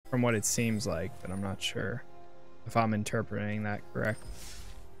from what it seems like, but I'm not sure if I'm interpreting that correct.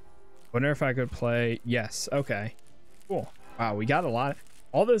 Wonder if I could play. Yes. Okay, cool. Wow, we got a lot.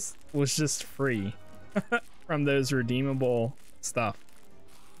 All this was just free from those redeemable stuff.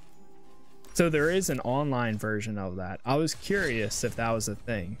 So there is an online version of that. I was curious if that was a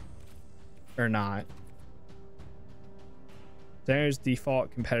thing or not. There's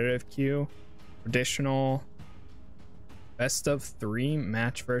default competitive queue, traditional, best of 3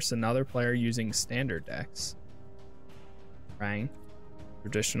 match versus another player using standard decks. Rank,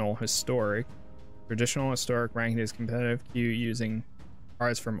 traditional historic. Traditional historic ranked as competitive queue using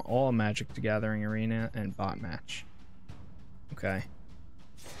cards from all Magic the Gathering Arena and bot match. Okay.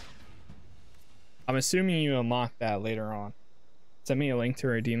 I'm assuming you unlock that later on. Send me a link to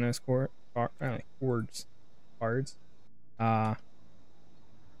redeem those cards.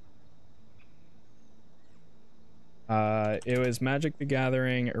 It was Magic the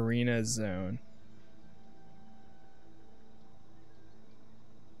Gathering Arena Zone.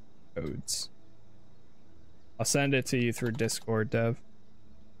 Codes. I'll send it to you through Discord, Dev.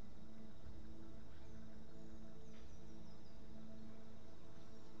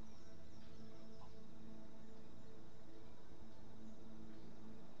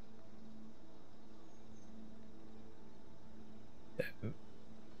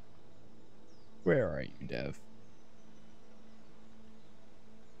 Where are you, Dev?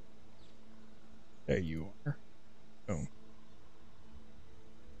 There you are. Boom.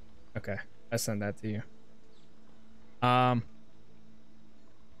 Okay, I sent that to you.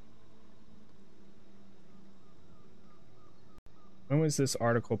 When was this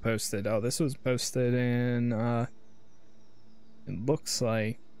article posted? Oh, this was posted in it looks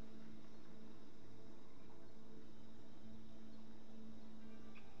like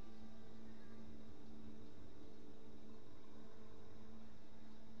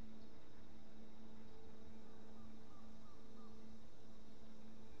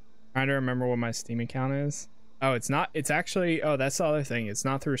trying to remember what my Steam account is. Oh, it's not. It's actually. Oh, that's the other thing. It's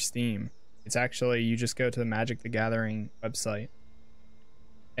not through Steam. It's actually you just go to the Magic the Gathering website,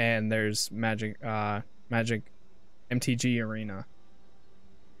 and there's Magic MTG Arena.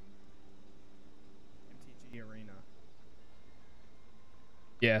 MTG Arena.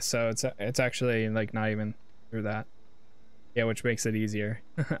 Yeah, so it's actually like not even through that. Yeah, which makes it easier.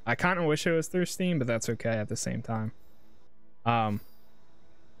 I kind of wish it was through Steam, but that's okay at the same time. You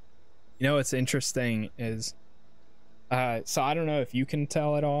know what's interesting is so I don't know if you can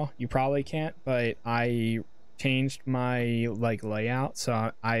tell at all. You probably can't, but I changed my like layout.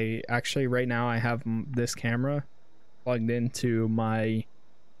 So I actually right now I have this camera plugged into my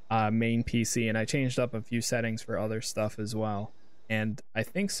main PC, and I changed up a few settings for other stuff as well. And I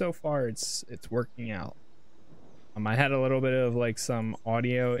think so far it's working out. I had a little bit of like some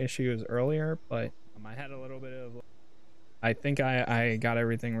audio issues earlier, but I think I got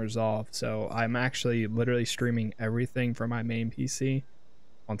everything resolved. So I'm actually literally streaming everything from my main PC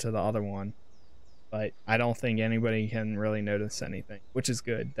onto the other one, but I don't think anybody can really notice anything, which is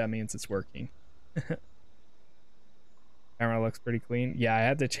good. That means it's working. Camera looks pretty clean. Yeah, I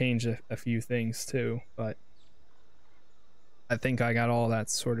had to change a few things too, but I think I got all that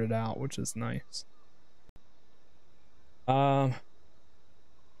sorted out, which is nice.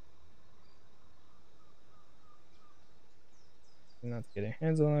 Not to get a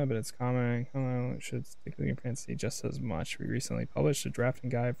hands on it, but it's common. It should stick with your fantasy just as much. We recently published a drafting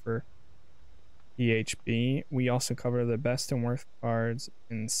guide for PHB. We also cover the best and worst cards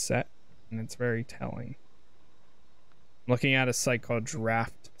in set, and it's very telling. I'm looking at a site called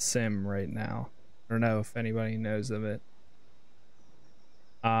Draft Sim right now. I don't know if anybody knows of it.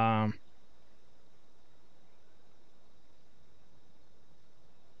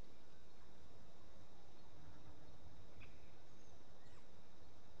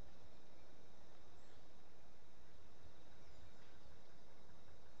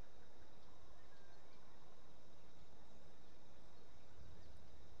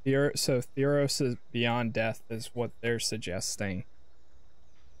 So Theros is Beyond Death is what they're suggesting.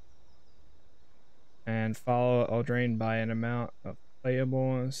 And follow Eldraine by an amount of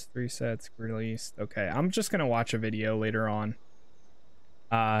playables, 3 sets released. Okay, I'm just gonna watch a video later on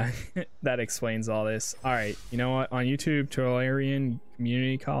that explains all this. All right, you know what, on YouTube, Tolarian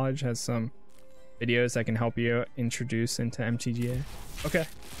Community College has some videos that can help you introduce into MTGA. Okay,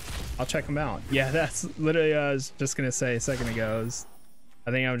 I'll check them out. Yeah, that's literally what I was just gonna say a second ago. I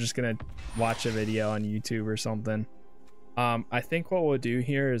think I'm just gonna watch a video on YouTube or something. I think what we'll do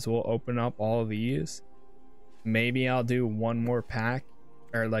here is we'll open up all of these. Maybe I'll do one more pack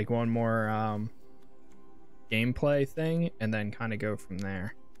or like one more gameplay thing, and then kind of go from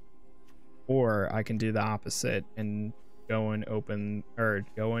there. or I can do the opposite and go and open, or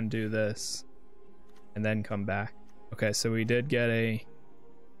go and do this and then come back. Okay, so we did get a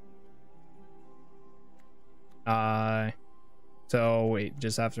so wait,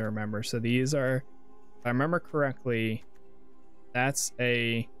 just have to remember. So these are, if I remember correctly, that's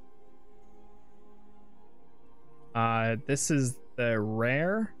a this is the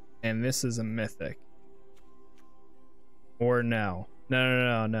rare and this is a mythic. Or no.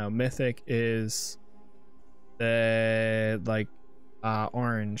 No. Mythic is the like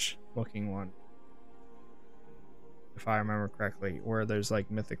orange looking one, if I remember correctly. Or there's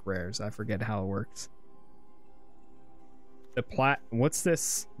like mythic rares. I forget how it works. The what's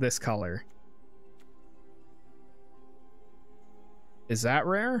this color? Is that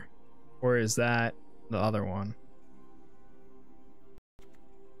rare? Or is that the other one?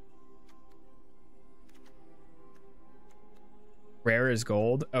 Rare is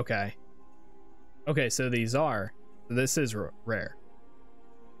gold. Okay. Okay, so these are. So this is rare.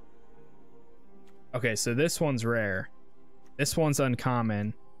 Okay, so this one's rare. This one's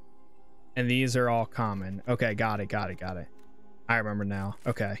uncommon. And these are all common. Okay, got it. I remember now.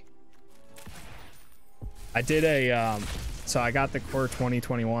 Okay. I did a so I got the Core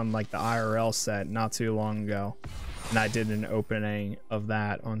 2021, like the IRL set, not too long ago. And I did an opening of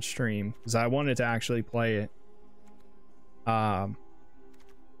that on stream because I wanted to actually play it.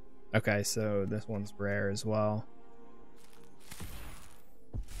 Okay, so this one's rare as well.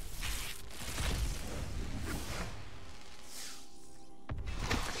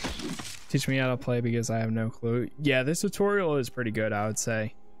 Teach me how to play because I have no clue. Yeah, this tutorial is pretty good, I would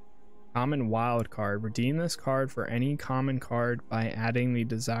say. Common wild card. Redeem this card for any common card by adding the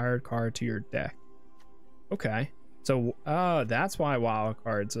desired card to your deck. Okay. So, that's why wild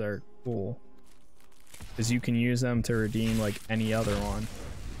cards are cool. Because you can use them to redeem like any other one.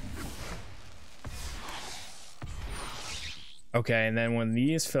 Okay, and then when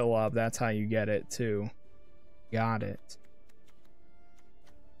these fill up, that's how you get it too. Got it.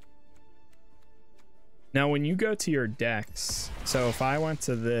 Now, when you go to your decks, so if I went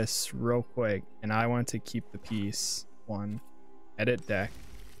to this real quick and I want to keep the piece one, edit deck,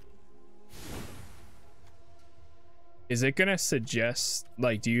 is it gonna suggest,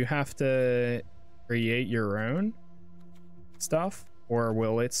 like, do you have to create your own stuff, or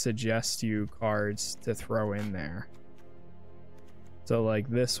will it suggest you cards to throw in there? So like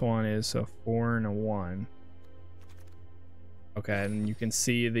this one is a 4 and a 1. Okay, and you can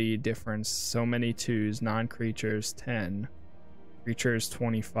see the difference. So many 2s, non-creatures 10, creatures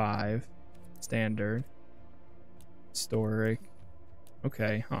 25, standard, historic.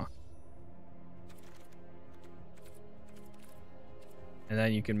 Okay, huh. And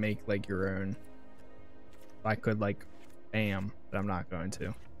then you can make like your own. I could like, bam, but I'm not going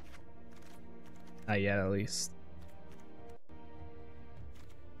to. Not yet, at least.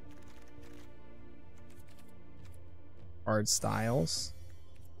 Art styles.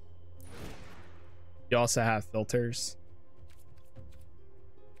 You also have filters.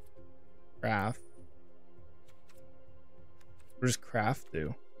 Craft. What does craft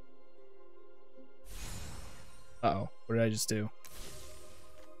do? Uh-oh, what did I just do?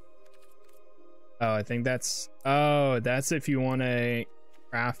 Oh, I think that's, oh, that's if you want to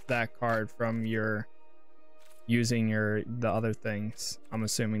craft that card from your, using the other things. I'm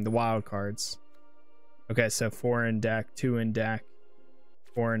assuming the wild cards. Okay, so 4 in deck, 2 in deck,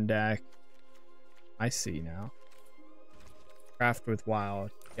 4 in deck. I see now. Craft with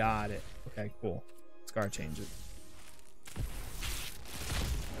wild. Got it. Okay, cool. Scar change it.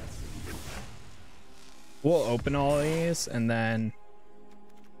 We'll open all of these and then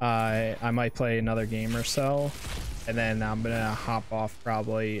I might play another game or so. And then I'm gonna hop off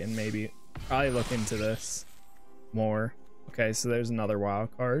probably and probably look into this more. Okay, so there's another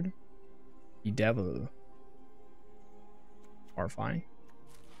wild card. The devil. Horrifying.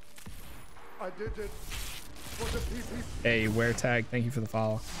 I did it for the people. Hey, wear tag, thank you for the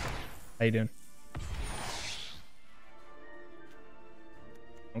follow. How you doing?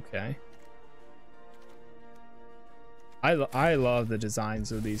 Okay. I love the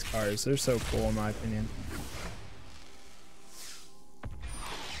designs of these cars. They're so cool in my opinion.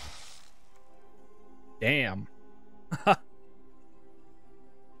 Damn. That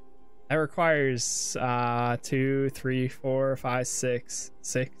requires 2, 3, 4, 5, 6.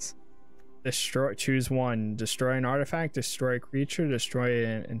 Destroy, choose one. Destroy an artifact, destroy a creature, destroy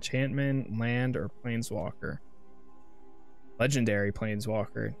an enchantment, land, or planeswalker. Legendary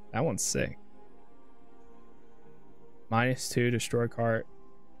planeswalker. That one's sick. -2, destroy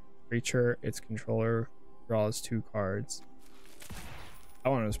creature, its controller draws 2 cards. That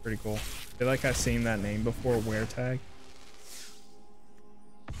one was pretty cool. I feel like I've seen that name before. Wear tag.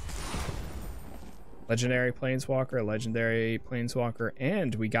 Legendary Planeswalker,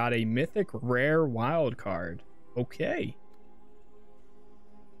 and we got a mythic rare wild card. Okay.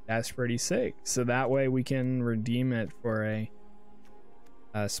 That's pretty sick. So that way we can redeem it for a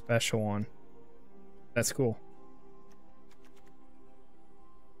special one. That's cool.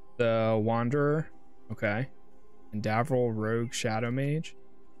 The Wanderer. Okay. And Davril Rogue Shadow Mage.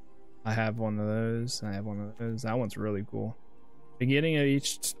 I have one of those. That one's really cool. Beginning of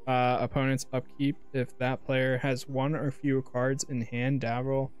each opponent's upkeep, if that player has one or fewer cards in hand,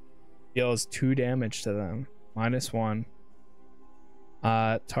 Davril deals 2 damage to them. -1.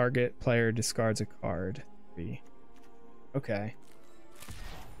 Target player discards a card. 3. Okay.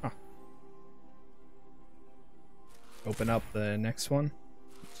 Huh. Open up the next one.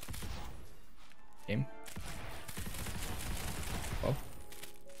 Game. Oh.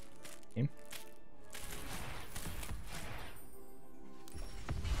 Game.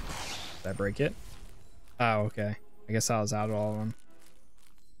 Did I break it? Oh, okay. I guess I was out of all of them.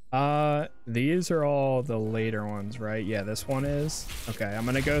 These are all the later ones, right? Yeah, this one is. Okay, I'm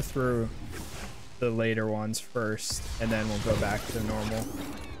gonna go through the later ones first, and then we'll go back to normal.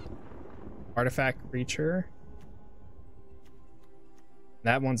 Artifact creature.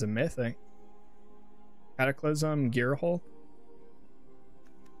 That one's a mythic. Cataclysm Gearhulk.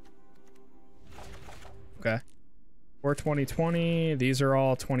 Okay. For 2020, these are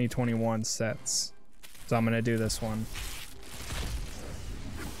all 2021 sets. So I'm gonna do this one.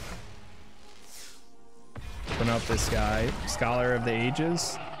 Open up this guy, Scholar of the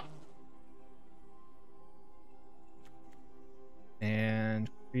Ages. And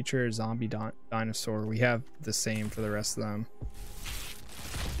creature, zombie, dinosaur. We have the same for the rest of them.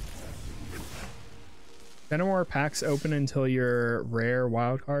 10 or more packs open until your rare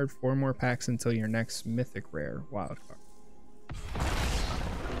wildcard. 4 more packs until your next mythic rare wildcard.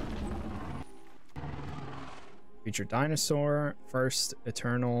 Creature dinosaur. First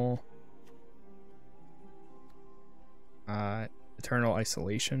eternal. Eternal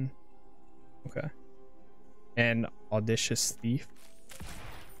isolation. Okay. And audacious thief.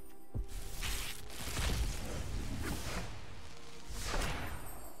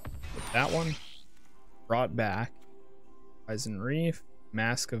 That one. Brought back. Horizon Reef.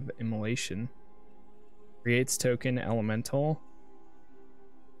 Mask of Immolation. Creates token elemental.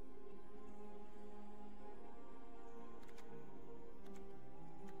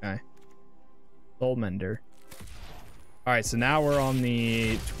 Okay. Soulmender. All right, so now we're on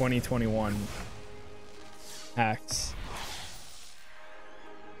the 2021 packs.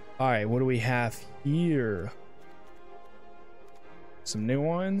 All right, what do we have here? Some new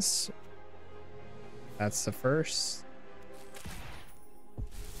ones. That's the first.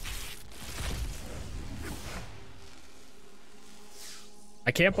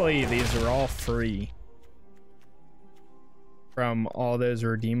 I can't believe these are all free from all those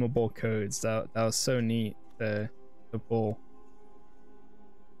redeemable codes. That was so neat to pull.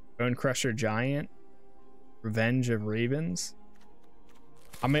 Bone Crusher Giant, Revenge of Ravens.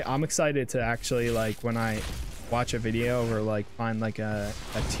 I'm excited to actually, like, when I watch a video or like find like a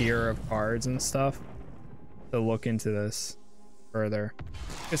tier of cards and stuff, to look into this further,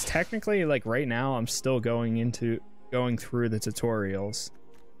 because technically, like, right now I'm still going through the tutorials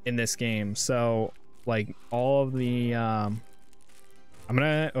in this game. So like all of the I'm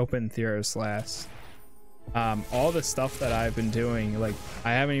gonna open Theros last. All the stuff that I've been doing, like,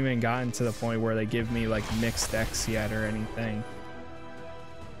 I haven't even gotten to the point where they give me like mixed decks yet or anything,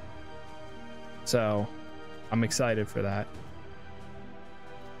 so I'm excited for that.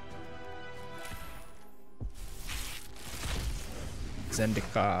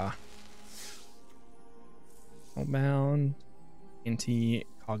 Zendika. Homebound.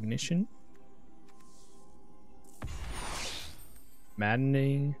 Anti-cognition.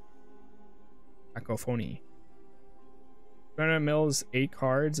 Maddening. Cacophony. Opponent mills 8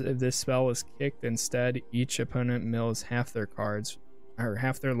 cards. If this spell is kicked instead, each opponent mills half their cards, or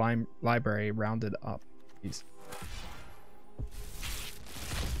half their library rounded up. Jeez.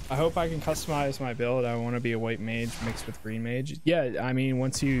 I hope I can customize my build. I want to be a white mage mixed with green mage. Yeah, I mean,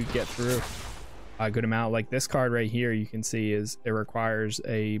 once you get through a good amount, like this card right here, you can see is it requires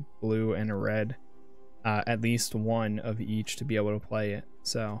a blue and a red, at least one of each to be able to play it.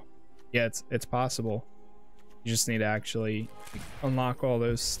 So yeah, it's possible. You just need to actually unlock all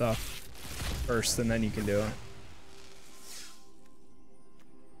those stuff first, and then you can do it.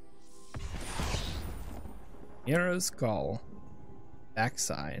 Hero's Call.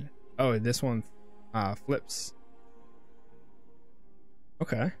 Backside. Oh, this one flips.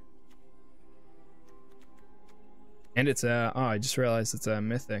 Okay. And it's a, oh, I just realized it's a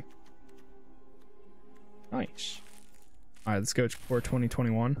mythic. Nice. All right, let's go for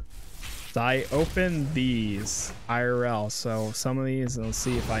 2021. So I opened these IRL, so some of these, let's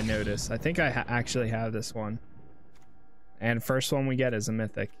see if I notice. I think I actually have this one. And first one we get is a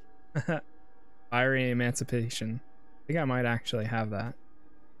mythic. Fiery Emancipation. I think I might actually have that.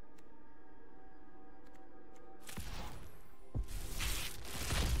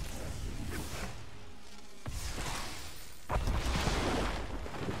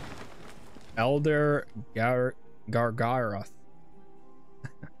 Elder Gargaroth.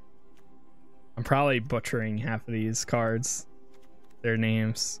 I'm probably butchering half of these cards. Their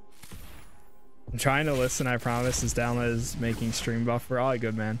names. I'm trying to listen, I promise. This download is making stream buffer. All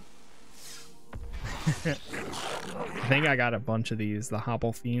good, man. I think I got a bunch of these. The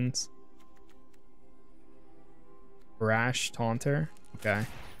Hobble Fiends. Brash Taunter. Okay.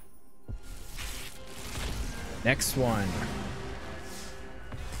 Next one.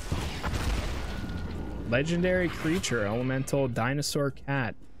 Legendary creature, elemental dinosaur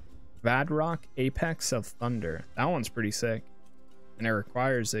cat, Vadrock, Apex of Thunder. That one's pretty sick, and it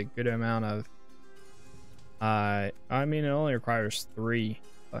requires a good amount of. I mean, it only requires 3,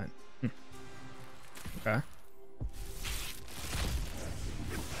 but okay.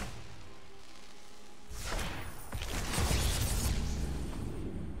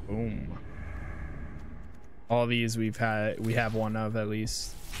 Boom. All these we have one of at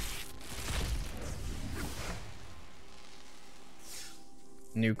least.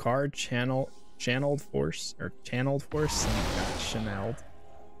 New card, channeled force. Channeled.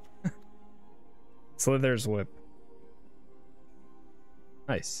 Slither's Whip.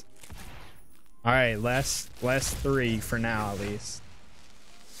 Nice. All right, last 3 for now at least.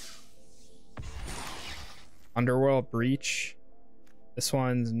 Underworld Breach. This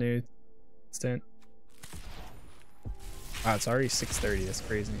one's new. Stint. Wow, it's already 6:30. That's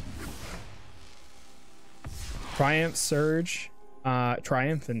crazy.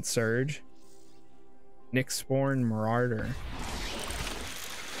 Triumphant Surge, Nyxborn Marauder,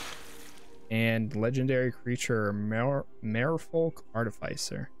 and legendary creature Merfolk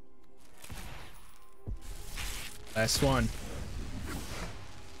Artificer. Last one.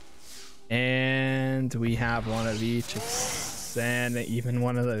 And we have one of each, and even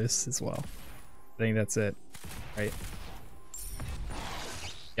one of those as well. I think that's it, right?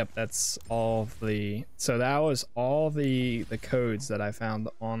 Yep, that's all of the, so that was all the codes that I found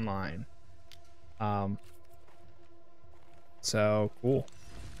online. So cool.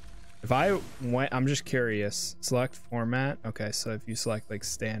 If I went, I'm just curious, select format. Okay, so if you select like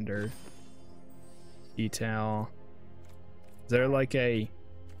standard, detail, is there like a,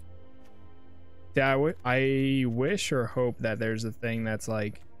 yeah, I wish or hope that there's a thing that's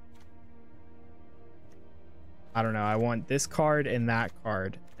like, I don't know, I want this card and that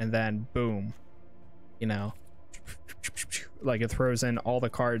card, and then boom, you know, like it throws in all the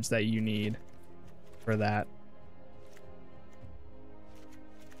cards that you need for that.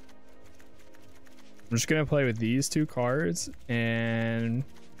 I'm just gonna play with these 2 cards and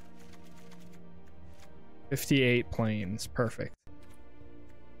 58 planes. Perfect.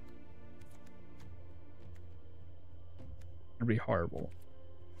 It'd be horrible.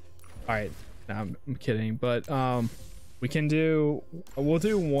 All right. I'm kidding, but we'll do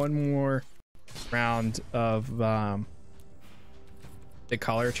one more round of the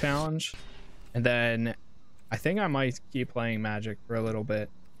color challenge, and then I think I might keep playing Magic for a little bit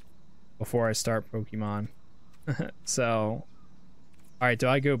before I start Pokemon. So all right, do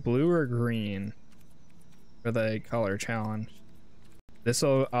I go blue or green for the color challenge? This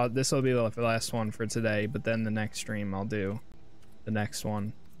will be the last one for today, but then the next stream I'll do the next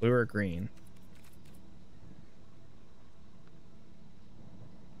one. Blue or green?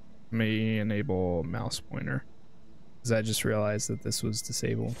 May enable mouse pointer, because I just realized that this was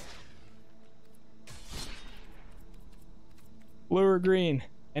disabled. Blue or green?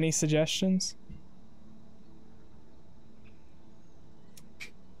 Any suggestions?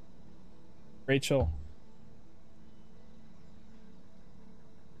 Rachel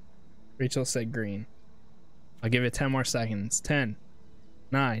said green. I'll give it 10 more seconds. 10,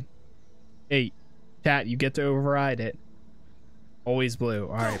 9, 8. Chat, you get to override it. Always blue.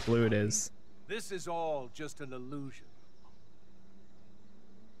 All right, blue it is. This is all just an illusion.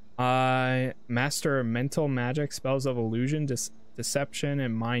 Master mental magic, spells of illusion, deception,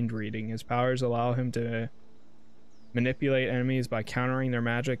 and mind reading. His powers allow him to manipulate enemies by countering their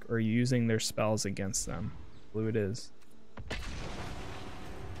magic or using their spells against them. Blue it is.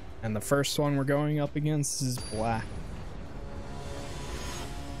 And the first one we're going up against is black.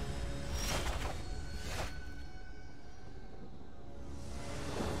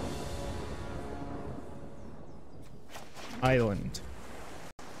 Island.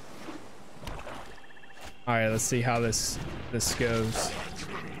 All right, let's see how this goes.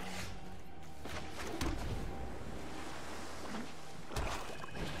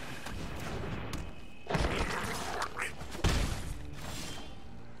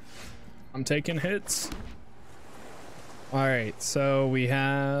 I'm taking hits. All right, so we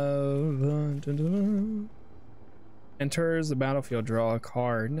have enters the battlefield, draw a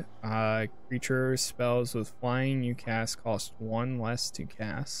card. Creature spells with flying you cast cost 1 less to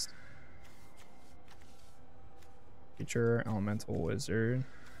cast. Creature elemental wizard.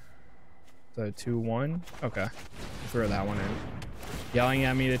 So 2/1. Okay, throw that one in. Yelling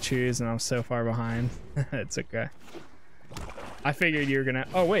at me to choose, and I'm so far behind. It's okay. I figured you were gonna.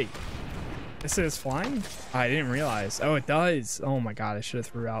 Oh wait. This is flying? I didn't realize. Oh, it does. Oh my god, I should have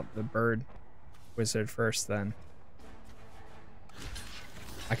threw out the bird wizard first then.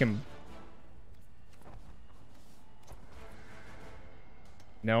 I can...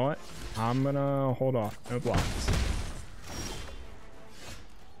 You know what? I'm gonna hold off. No blocks.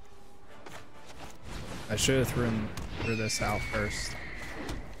 I should have threw this out first.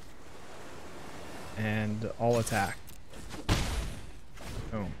 And I'll attack.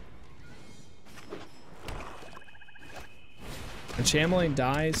 Boom. When Shambling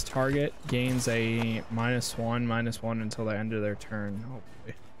dies, target gains a -1/-1 until the end of their turn. Oh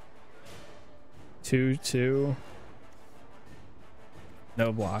boy. 2/2.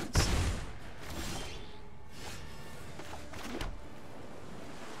 No blocks.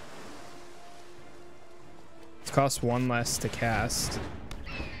 It costs 1 less to cast.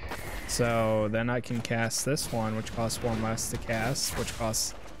 So then I can cast this one, which costs 1 less to cast, which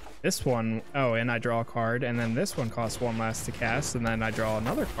costs this one. Oh, and I draw a card, and then this one costs 1 less to cast, and then I draw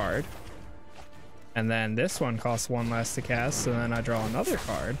another card. And then this one costs 1 less to cast, and then I draw another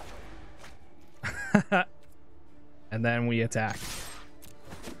card. And then we attack.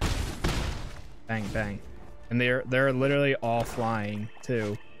 Bang, bang. And they're literally all flying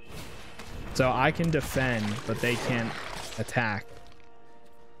too. So I can defend, but they can't attack.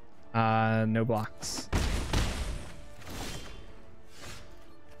 No blocks.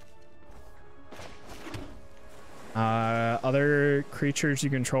 Other creatures you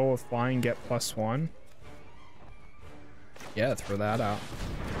control with flying get +1. Yeah, throw that out.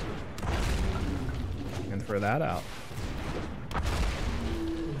 And throw that out.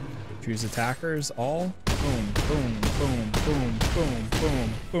 Choose attackers, all. Boom, boom, boom, boom, boom,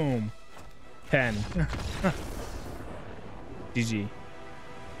 boom, boom. 10. GG.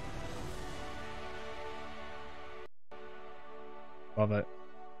 Love it.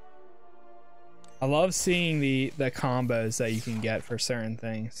 I love seeing the combos that you can get for certain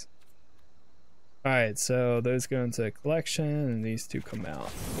things. All right, so those go into collection, and these two come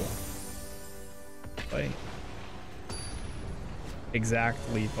out. Cool. Play. Exact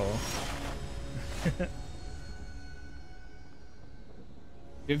lethal.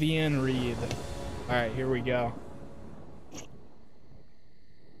 Vivian Reed. All right, here we go.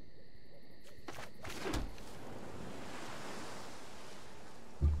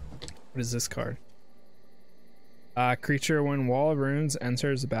 What is this card? Creature when Wall of Runes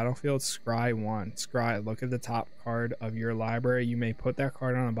enters the battlefield, scry 1. Scry, look at the top card of your library. You may put that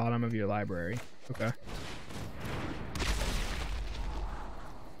card on the bottom of your library. Okay.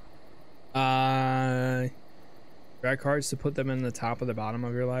 Drag cards to put them in the top of the bottom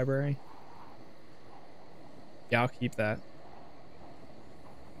of your library. Yeah, I'll keep that.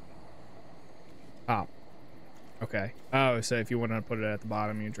 Top. Okay. Oh, so if you want to put it at the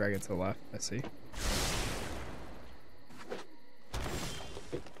bottom, you drag it to the left. I see.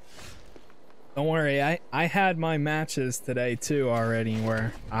 Don't worry, I had my matches today too already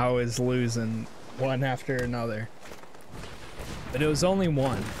where I was losing one after another. But it was only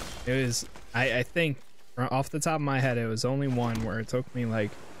one. It was, I think, off the top of my head, it was only one where it took me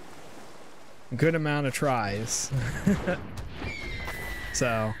like a good amount of tries.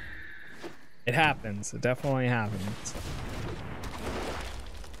 So, it happens. It definitely happens.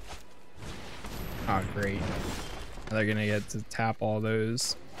 Oh, great. They're gonna get to tap all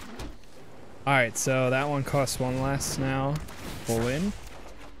those. Alright, so that one costs 1 less now. Pull in.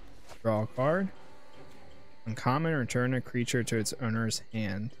 Draw a card. Uncommon, return a creature to its owner's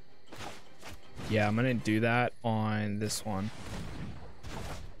hand. Yeah, I'm gonna do that on this one.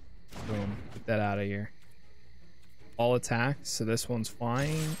 Boom. Get that out of here. All attacks, so this one's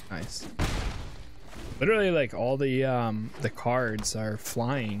flying. Nice. Literally, like, all the cards are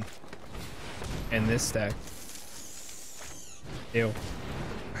flying in this deck. Ew.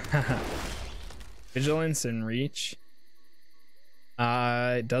 Vigilance and Reach.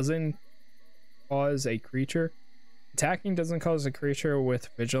 It doesn't cause a creature Attacking doesn't cause a creature with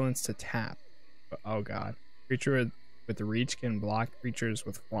vigilance to tap. Oh god. Creature with reach can block creatures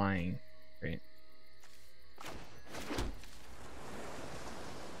with flying. Great.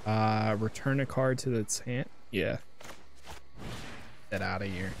 Return a card to its hand. Yeah. Get out of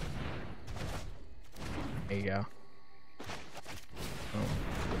here. There you go. Oh.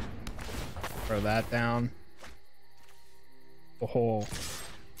 Throw that down. Oh.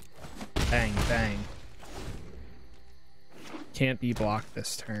 Bang, bang. Can't be blocked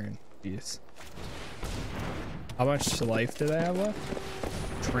this turn. Jeez. How much life do they have left?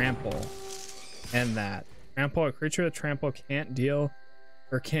 Trample. And that. Trample. A creature with trample can't deal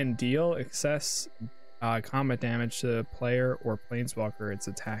or can deal excess combat damage to the player or planeswalker it's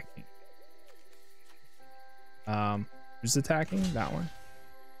attacking. Who's attacking? That one.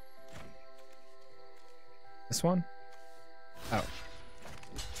 This one? Oh.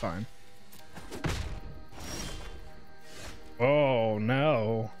 Fine. Oh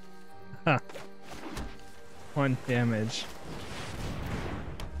no. Huh. 1 damage.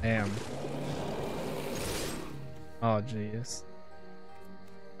 Damn. Oh jeez.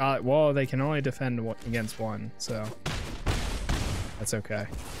 Well, they can only defend against 1, so that's okay.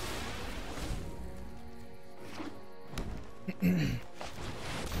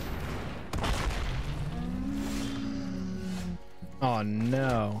 Oh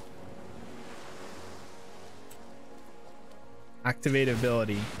no. Activate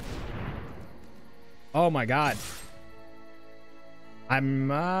ability. Oh my god.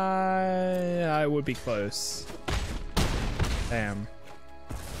 I would be close. Damn.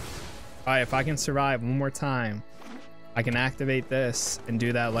 Alright, if I can survive one more time, I can activate this and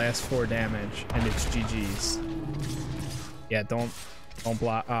do that last 4 damage, and it's GG's. Yeah, don't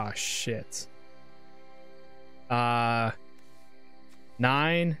block. Ah, shit. 9.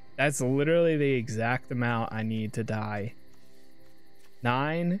 That's literally the exact amount I need to die.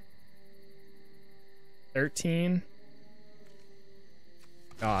 9. 13.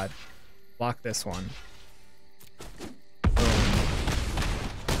 God. Block this one. Boom.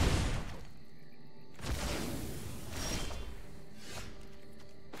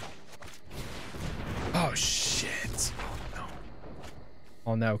 Oh shit. Oh no.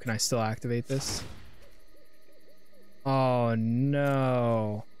 Oh no, can I still activate this? Oh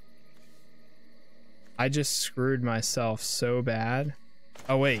no. I just screwed myself so bad.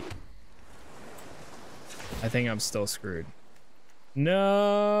 Oh wait. I think I'm still screwed. No.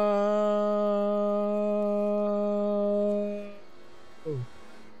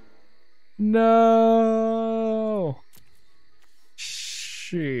 No.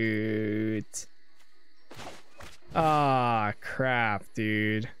 Shoot. Ah, crap,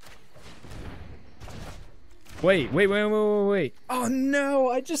 dude. Wait. Oh no,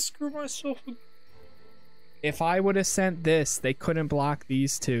 I just screwed myself. If I would have sent this, they couldn't block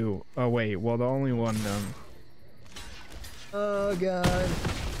these 2. Oh wait, well the only one done. Oh god.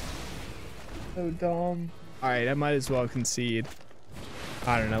 So dumb. Alright, I might as well concede.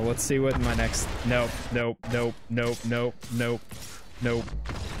 I don't know, let's see what my next... Nope.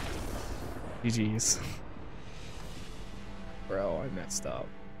 GG's. Bro, I messed up.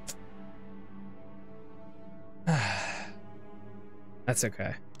 That's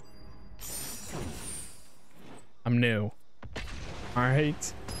okay. I'm new.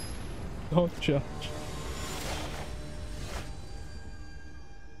 Alright. Don't judge.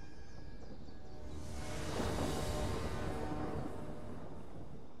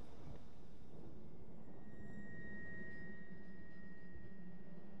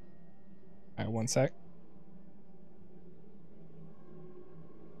 Alright, 1 sec.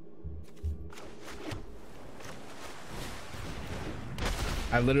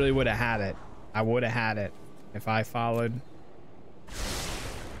 I literally would have had it. I would have had it if I followed.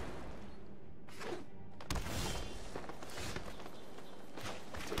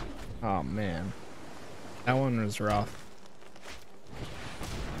 Oh man, that one was rough.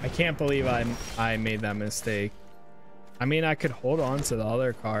 I can't believe I made that mistake. I mean, I could hold on to the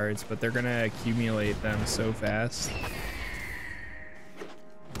other cards, but they're gonna accumulate them so fast.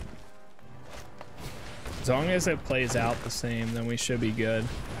 As long as it plays out the same, then we should be good.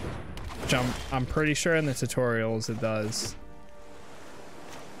 Which I'm pretty sure in the tutorials it does.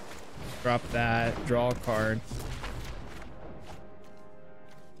 Drop that, draw a card.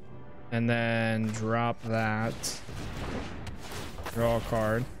 And then drop that. Draw a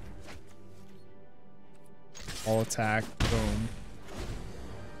card. All attack, boom.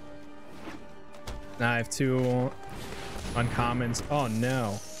 Now I have 2 uncommons. Oh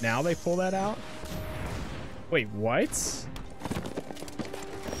no, now they pull that out? Wait, what?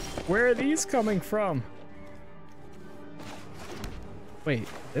 Where are these coming from? Wait,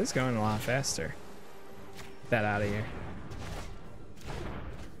 this is going a lot faster. Get that out of here.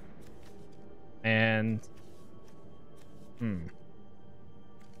 And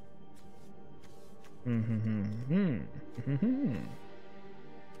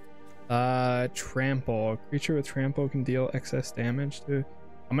trample. A creature with trample can deal excess damage to.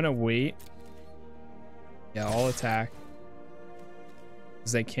 I'm gonna wait. Yeah, I'll attack.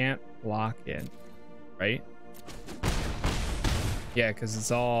 Because they can't block it, right? Yeah, because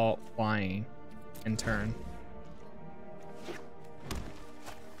it's all flying in turn.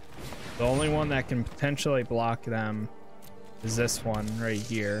 The only one that can potentially block them is this one right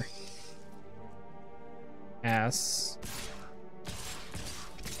here. S.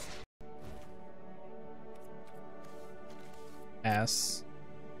 S.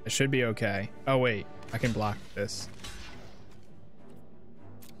 It should be okay. Oh wait, I can block this.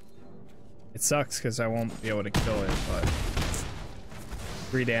 It sucks because I won't be able to kill it, but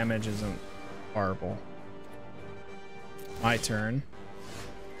 3 damage isn't horrible. My turn.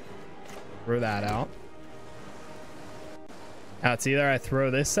 Throw that out. Now it's either I throw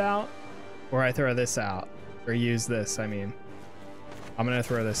this out or I throw this out, or use this. I mean, I'm gonna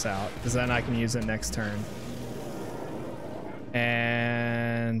throw this out because then I can use it next turn.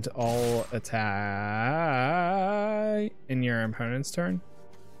 And I'll attack in your opponent's turn.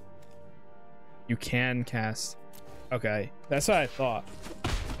 You can cast. Okay, that's what I thought.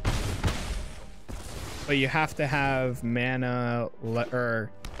 But you have to have mana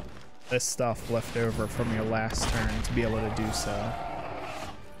or this stuff left over from your last turn to be able to do so.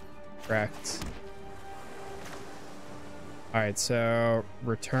 Correct. All right, so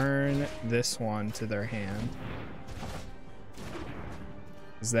return this one to their hand.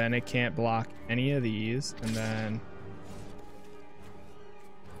 Because then it can't block any of these, and then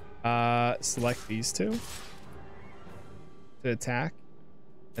select these two to attack,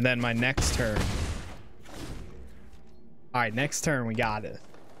 and then my next turn. All right, next turn we got it.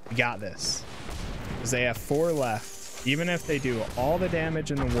 We got this. Because they have 4 left. Even if they do all the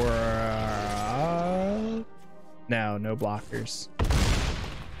damage in the world. No blockers.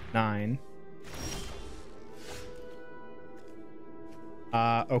 9.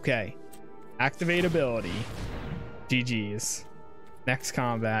 Okay. Activate ability. GG's. Next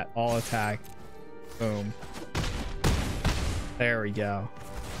combat, all attack. Boom. There we go.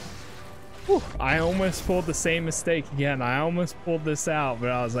 Whew, I almost pulled the same mistake again. I almost pulled this out,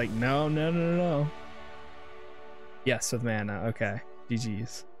 but I was like, no. Yes, with mana. Okay.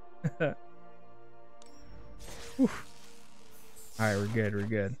 GG's. All right, we're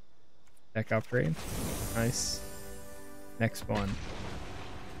good. Deck upgrade. Nice. Next one.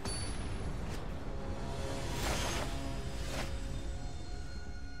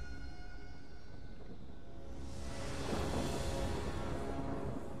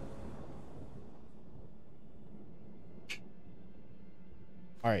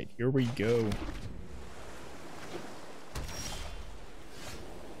 All right, here we go.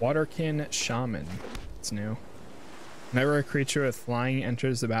 Waterkin Shaman. It's new. Whenever a creature with flying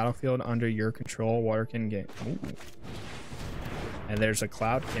enters the battlefield under your control, Waterkin get. Ooh. And there's a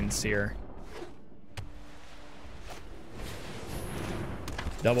Cloudkin Seer.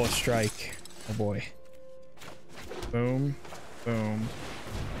 Double strike. Oh boy. Boom. Boom.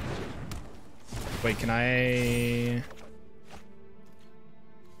 Wait, can I?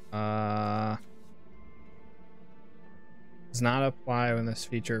 Does not apply when this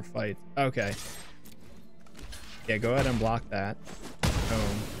feature fights. Okay. Yeah, go ahead and block that.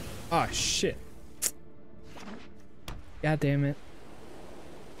 Boom. Oh shit. God damn it.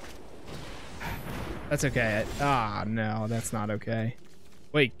 That's okay. No, that's not okay.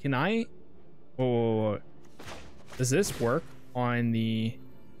 Wait, can I? Oh, does this work on the?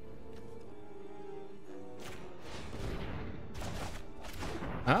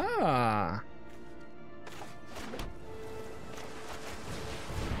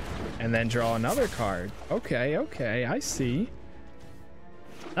 And then draw another card. Okay, I see.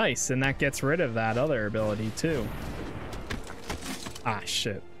 Nice, and that gets rid of that other ability too. Ah,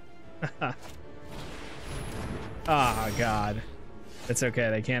 shit. Ah, God. It's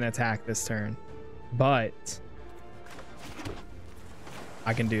okay, they can't attack this turn. But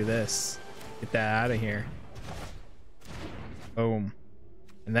I can do this. Get that out of here. Boom.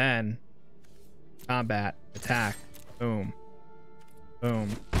 And then combat, attack, boom, boom.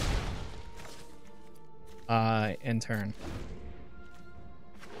 End turn.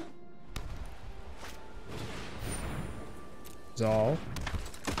 Resolve.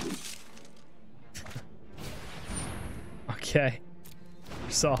 Okay.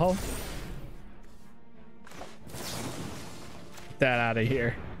 Resolve. that out of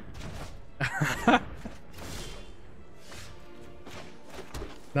here.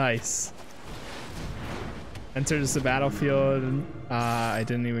 Nice. Enters the battlefield. I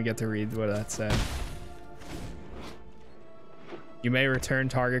didn't even get to read what that said. You may return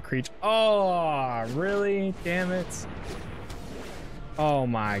target creature. Oh, really? Damn it. Oh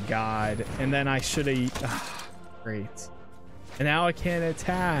my god. And then I should have... great. And now I can't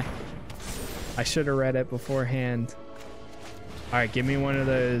attack. I should have read it beforehand. All right, give me one of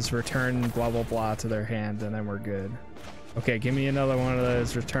those return blah, blah, blah to their hand, and then we're good. Okay, give me another one of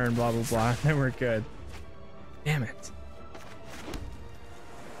those return blah, blah, blah, and then we're good. Damn it.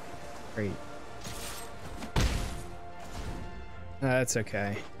 Great. That's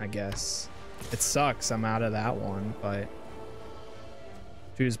okay, I guess. It sucks I'm out of that one, but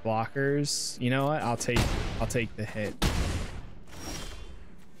choose blockers. You know what? I'll take the hit.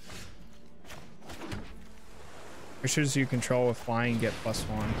 Creatures you control with flying get +1.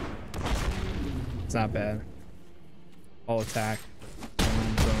 It's not bad. All attack.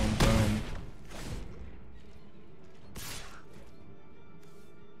 Boom, boom,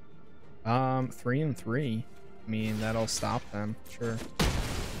 boom. 3 and 3. I mean, that'll stop them, sure.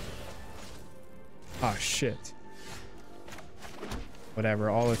 Oh shit.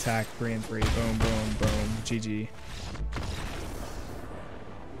 Whatever, all attack, 3 and 3. Boom, boom, boom. GG.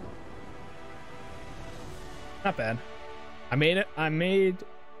 Not bad. I made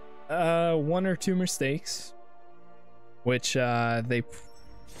 1 or 2 mistakes, which they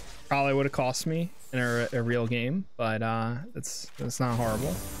probably would have cost me in a real game, but it's not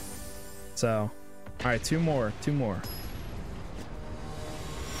horrible. So, all right, two more.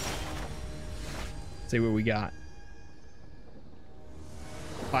 See what we got.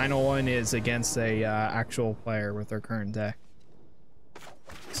 Final one is against a actual player with their current deck,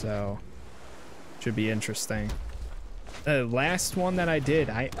 so should be interesting. The last one that I did,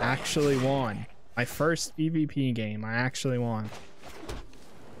 I actually won. My first PvP game, I actually won.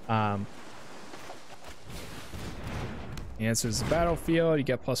 The answer is the battlefield. You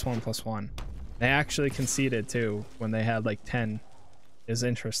get +1/+1. They actually conceded too when they had like 10. Is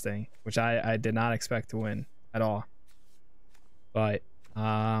interesting, which I did not expect to win at all. But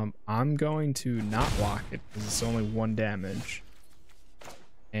I'm going to not block it because it's only 1 damage.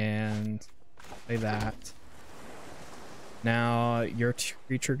 And play that. Now your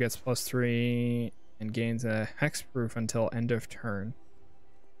creature gets +3 and gains a hexproof until end of turn.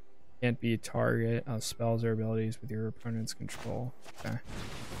 Can't be a target of spells or abilities with your opponent's control. Okay.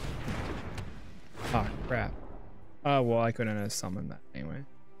 Oh crap. Oh well, I couldn't have summoned that anyway.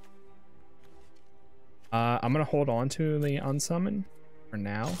 I'm gonna hold on to the unsummon for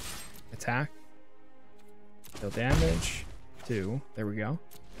now. Attack. Deal damage. 2. There we go.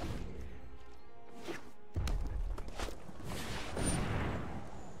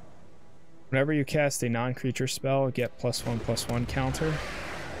 Whenever you cast a non-creature spell, get +1/+1 counter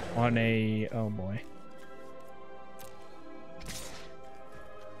on a... oh boy.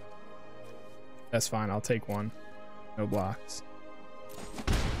 That's fine, I'll take 1. No blocks.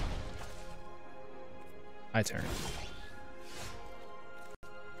 My turn.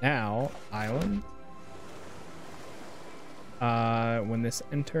 Now, island. When this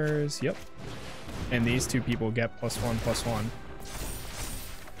enters, yep. And these 2 people get +1/+1.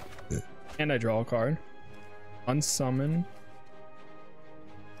 And I draw a card. Unsummon.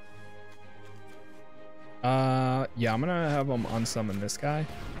 Yeah, I'm gonna have them unsummon this guy.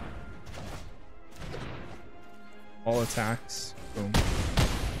 All attacks. Boom.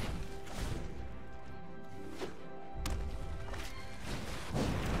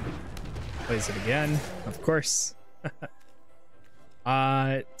 Plays it again, of course.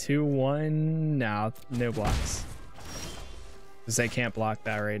 2/1. No, no blocks. Because they can't block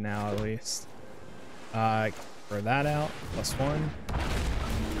that right now, at least. Throw that out. +1.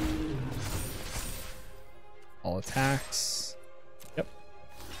 All attacks. Yep.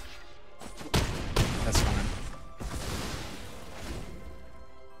 That's fine.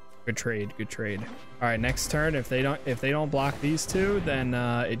 Good trade. Good trade. All right, next turn. If they don't block these 2, then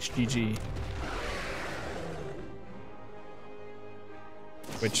it's GG.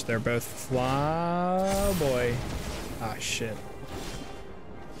 Which they're both fly. Oh boy. Ah shit.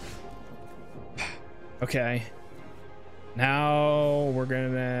 Okay. Now we're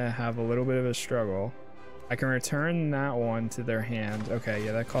gonna have a little bit of a struggle. I can return that one to their hand. Okay,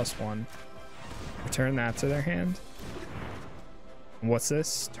 yeah, that costs 1. Return that to their hand. What's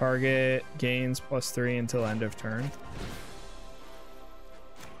this? Target gains +3 until end of turn.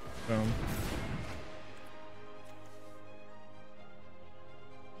 Boom.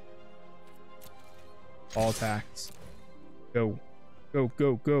 All attacks. Go. Go,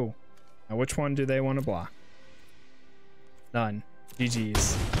 go, go. Now, which one do they want to block? None.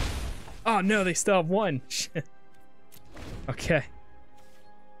 GG's. Oh, no, they still have one. Shit. Okay.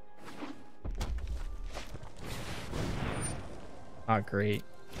 Oh, great.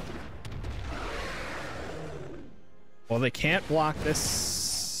 Well, they can't block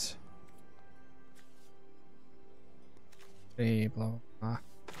this. Hey, blah, blah.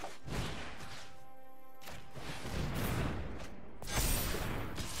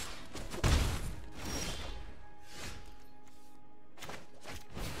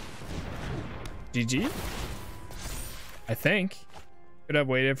 GG? I think. Could have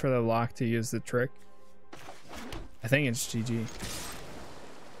waited for the lock to use the trick. I think it's GG.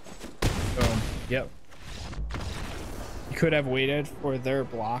 Boom. Yep. You could have waited for their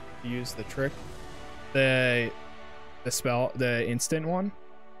block to use the trick. The spell, the instant one.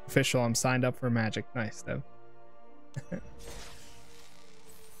 Official, I'm signed up for Magic. Nice, though.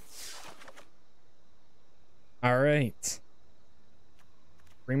 All right.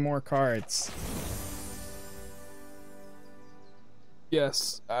 3 more cards.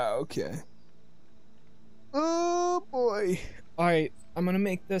 Yes. Okay. Oh boy. All right. I'm gonna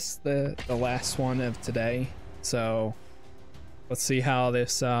make this the last one of today. So let's see how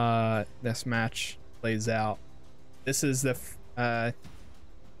this this match plays out. This is the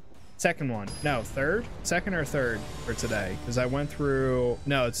second one. No, second or third for today, because I went through.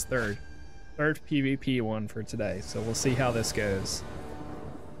 No, it's third PvP one for today. So we'll see how this goes.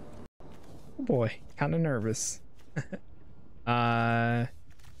 Oh boy, kind of nervous. I'll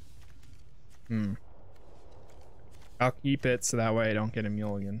keep it so that way I don't get a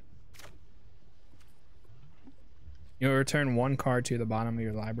mulligan. You'll return 1 card to the bottom of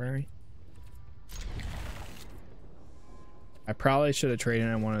your library. I probably should have traded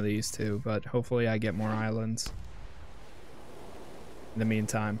in one of these too, but hopefully I get more islands in the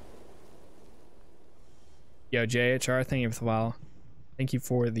meantime. Yo, JHR, thank you for the follow. Thank you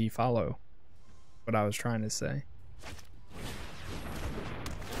for the follow. What I was trying to say.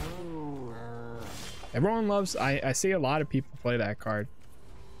 Everyone loves, I see a lot of people play that card.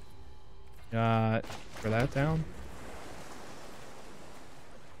 For that down.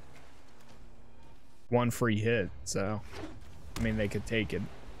 1 free hit, so I mean they could take it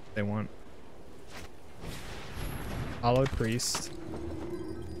if they want. Hollowed Priest.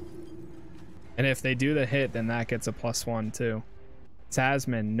 And if they do the hit, then that gets a +1 too.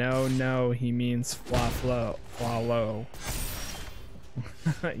 Tasman, no, he means fla low.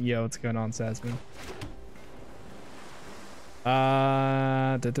 Yo, what's going on, Sasman?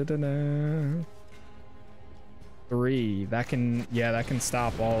 3. That can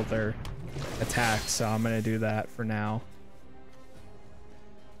stop all of their attacks, so I'm gonna do that for now.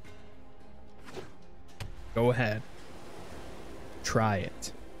 Go ahead. Try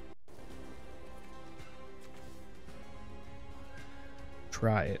it.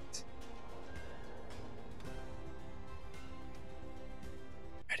 Try it.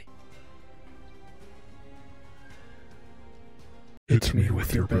 Ready. Hit me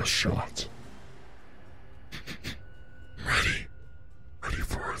with your best shot. Ready. Ready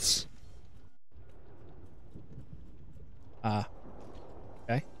for us.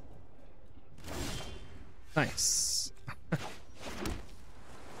 Okay. Nice.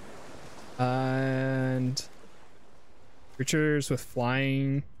 And creatures with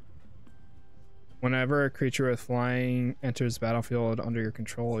flying. Whenever a creature with flying enters the battlefield under your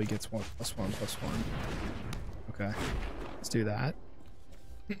control, he gets 1/1/1/1. Okay, let's do that.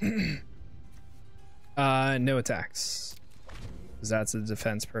 No attacks, because that's a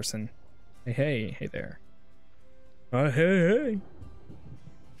defense person. Hey there. Hey.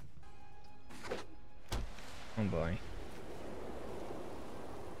 Oh boy.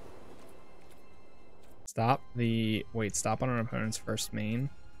 Stop on an opponent's first main.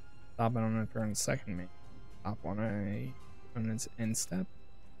 Stop on an opponent's second main. Stop on an opponent's end step.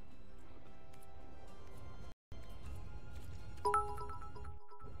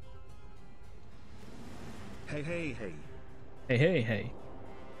 Hey.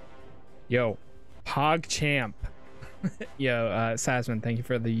 Yo, PogChamp. Yo, Sasman, thank you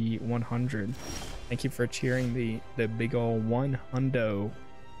for the 100. Thank you for cheering the big ol' 100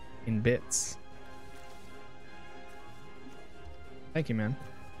 in bits. Thank you, man.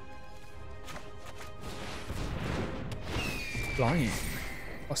 Flying.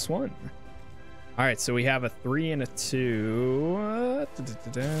 +1. All right, so we have a 3 and a 2.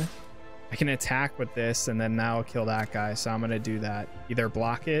 I can attack with this, and then now I'll kill that guy. So I'm gonna do that. Either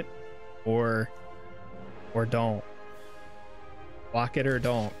block it, or don't. Block it or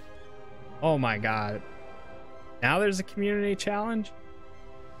don't. Oh my god. Now there's a community challenge?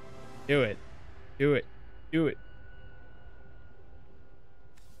 Do it. Do it. Do it.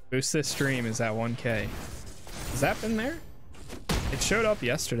 Boost this stream is at 1K. Has that been there? It showed up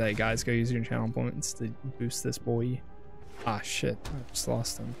yesterday. Guys, go use your channel points to boost this boy. Ah, shit. I just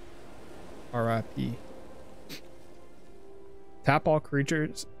lost him. RIP. Tap all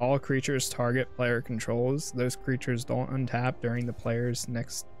creatures. All creatures target player controls. Those creatures don't untap during the player's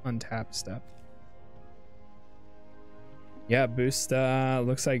next untap step. Yeah, boost,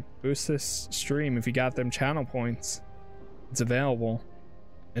 looks like boost this stream if you got them channel points. It's available.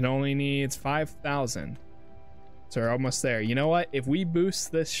 It only needs 5,000. So we're almost there. You know what? If we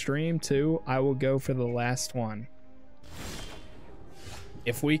boost this stream too, I will go for the last one.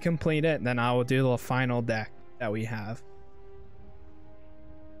 If we complete it, then I will do the final deck that we have.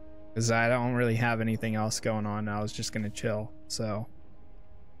 Because I don't really have anything else going on. I was just going to chill. So,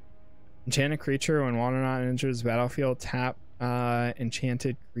 enchant a creature when one or not enters the battlefield. Tap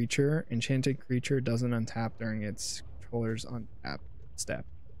enchanted creature. Enchanted creature doesn't untap during its controller's untap step.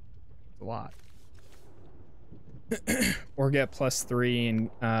 It's a lot. Or get +3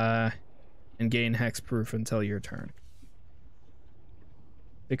 and gain hexproof until your turn.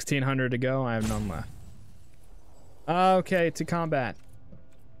 1,600 to go. I have none left. Okay, to combat.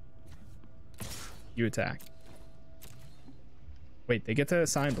 You attack. Wait, they get to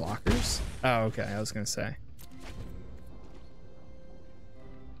assign blockers? Oh, okay. I was gonna say.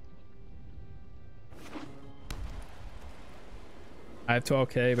 I have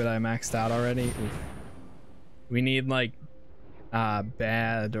 12K, but I maxed out already. Oof. We need like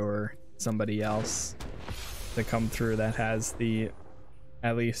Bad or somebody else to come through that has the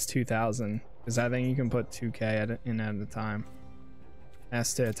at least 2,000, because I think you can put 2K in at a time.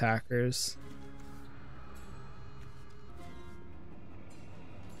 As to attackers,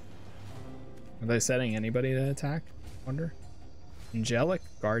 are they setting anybody to attack? Wonder. Angelic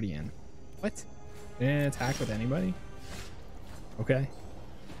Guardian. What? They didn't attack with anybody? Okay.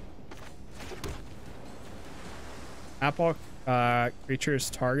 Tap all creatures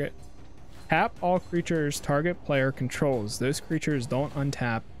target. Tap all creatures target player controls. Those creatures don't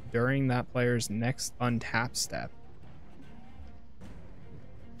untap during that player's next untap step.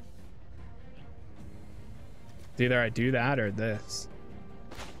 It's either I do that or this.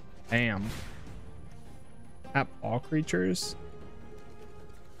 Bam. Tap all creatures.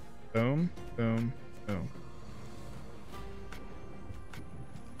 Boom, boom, boom.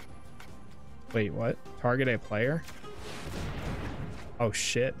 Wait, what? Target a player? Oh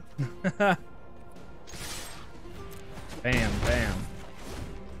shit. Bam, bam.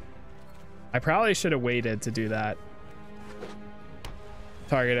 I probably should have waited to do that.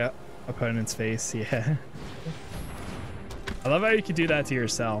 Target a opponent's face, yeah. I love how you could do that to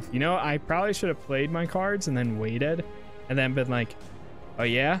yourself. You know, I probably should have played my cards and then waited and then been like, oh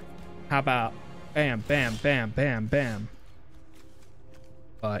yeah? How about bam, bam, bam, bam, bam.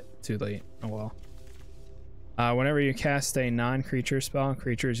 But too late. Oh well. Whenever you cast a non-creature spell,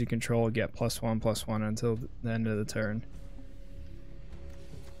 creatures you control get +1/+1 until the end of the turn.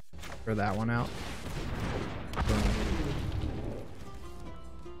 Throw that one out. Boom.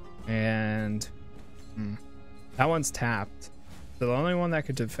 And that one's tapped. So the only one that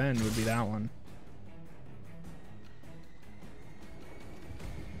could defend would be that one.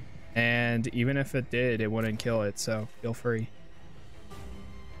 And even if it did, it wouldn't kill it, so feel free.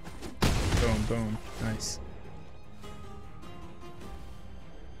 Boom, boom. Nice.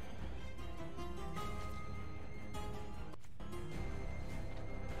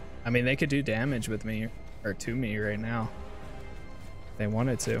 I mean, they could do damage with me or to me right now if they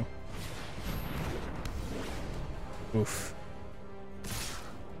wanted to. Oof.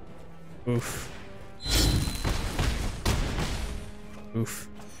 Oof. Oof.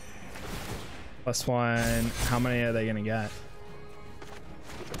 +1. How many are they gonna get?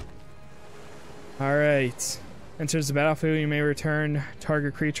 All right. Enters the battlefield. You may return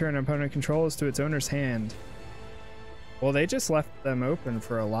target creature and opponent controls to its owner's hand. Well, they just left them open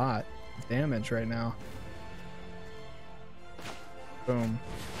for a lot of damage right now. Boom.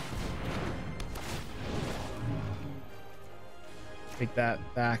 Take that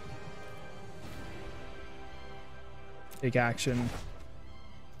back. Take action.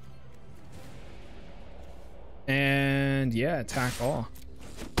 And yeah, attack all.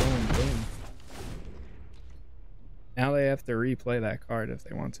 Boom, boom. Now they have to replay that card if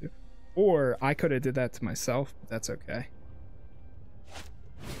they want to. Or I could have did that to myself, but that's okay.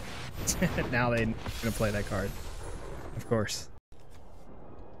 Now they're gonna play that card. Of course.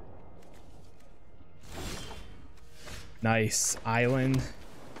 Nice. Island.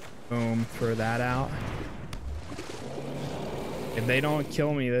 Boom. Throw that out. If they don't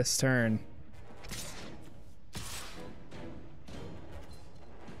kill me this turn.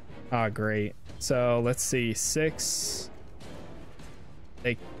 Oh, great. So let's see, 6.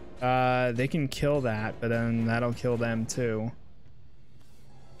 They can kill that, but then that'll kill them too.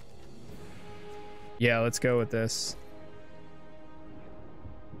 Yeah, let's go with this.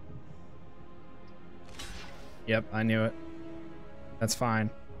 Yep, I knew it. That's fine.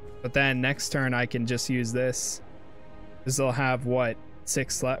 But then next turn I can just use this. Because they'll have what?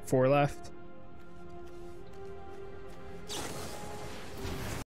 6 left, 4 left.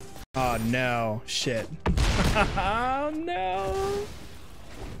 Oh no, shit. Oh no.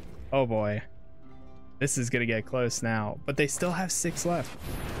 Oh boy. This is gonna get close now. But they still have 6 left.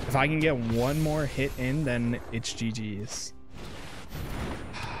 If I can get one more hit in, then it's GG's.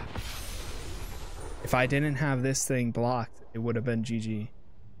 If I didn't have this thing blocked, it would have been GG.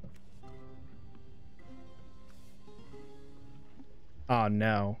 Oh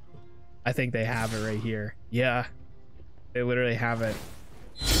no. I think they have it right here. Yeah. They literally have it.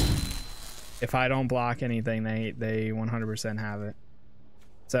 If I don't block anything, they 100% have it.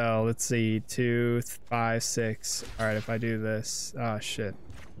 So let's see, 2, 5, 6. All right, if I do this, oh shit.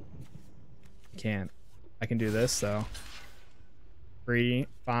 Can't. I can do this though. 3,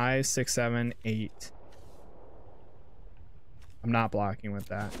 5, 6, 7, 8. I'm not blocking with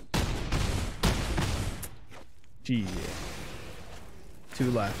that. Gee.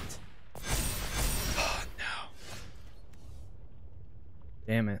 2 left. Oh no.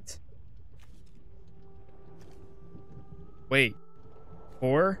 Damn it. Wait.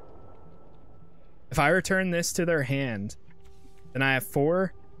 4? If I return this to their hand, then I have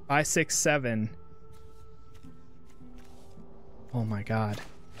 4, 5, 6, 7. Oh my god.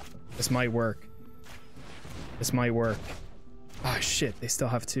 This might work. This might work. Oh shit, they still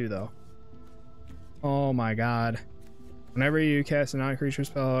have 2 though. Oh my god. Whenever you cast a non-creature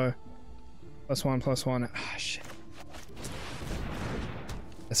spell, +1/+1. Ah shit.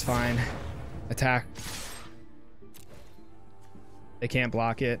 That's fine. Attack. They can't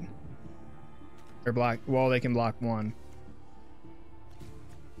block it. Or block, well, they can block 1.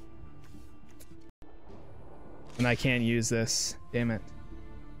 And I can't use this. Damn it.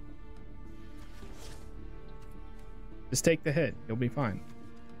 Just take the hit. You'll be fine.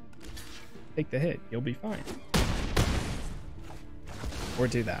 Take the hit. You'll be fine. Or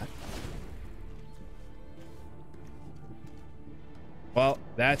do that. Well,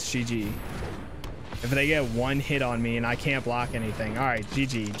 that's GG. If they get 1 hit on me and I can't block anything. All right,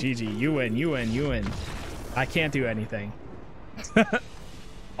 GG, GG. You win, you win, you win. I can't do anything.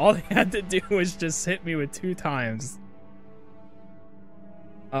 All they had to do was just hit me with 2 times.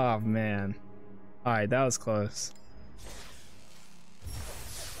 Oh, man. All right, that was close.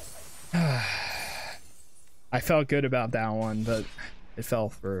 I felt good about that one, but it fell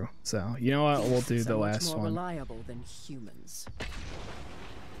through. So, you know what? We'll do the last one. Reliable than humans.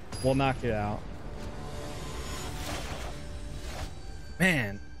 We'll knock it out.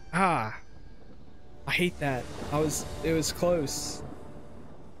 Man, I hate that. It was close.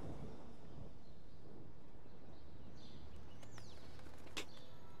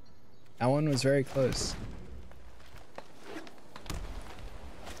 That one was very close.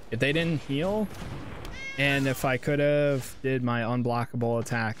 If they didn't heal, and if I could have did my unblockable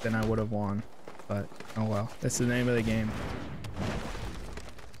attack, then I would have won. But oh well, that's the name of the game.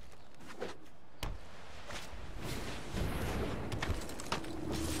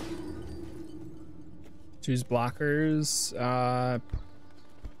 Choose blockers.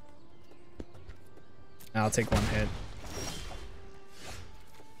 I'll take 1 hit.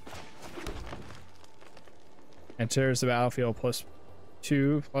 Enters the battlefield +2,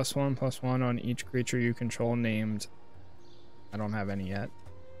 +1/+1 on each creature you control named. I don't have any yet.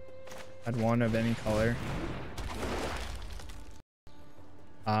 Add 1 of any color.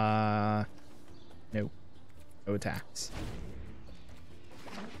 No. No attacks.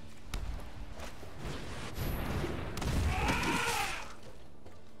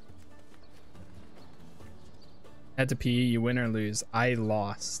 Had to pee, you win or lose. I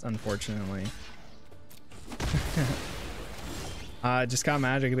lost, unfortunately. Just got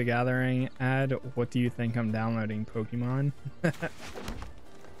Magic the Gathering ad. What do you think I'm downloading? Pokemon?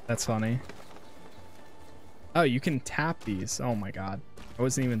 That's funny. Oh, you can tap these. Oh my god. I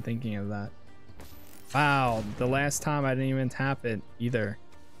wasn't even thinking of that. Wow, the last time I didn't even tap it either.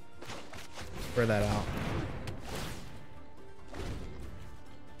 Throw that out.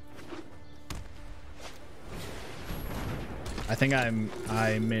 I think I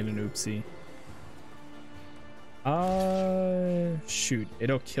made an oopsie. Shoot,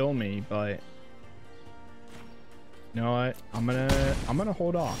 it'll kill me, but You know what? I'm gonna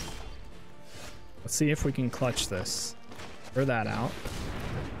hold off. Let's see if we can clutch this. Throw that out.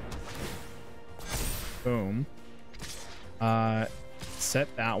 Boom.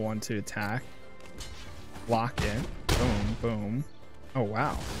 Set that one to attack. Block it. Boom, boom. Oh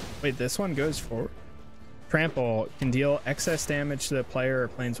wow. Wait, this one goes forward. Trample can deal excess damage to the player or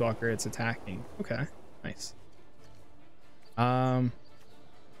planeswalker it's attacking. Okay, nice.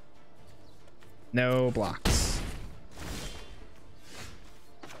 No blocks.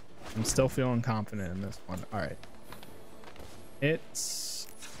 I'm still feeling confident in this one. All right. It's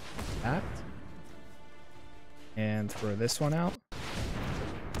that. And throw this one out.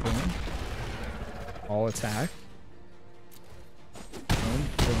 Boom. All attack. Boom,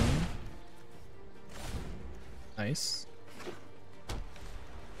 boom. Nice.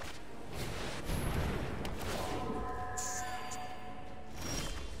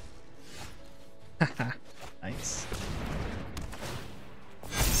 Haha, nice.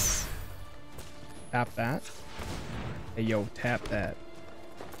 Tap that. Hey, yo, tap that.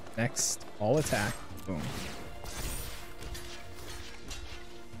 Next, all attack. Boom.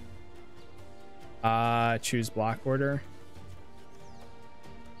 Choose block order.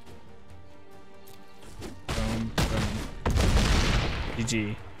 Boom, boom.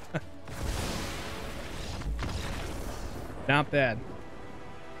 GG. Not bad.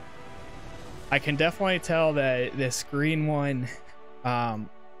 I can definitely tell that this green one, I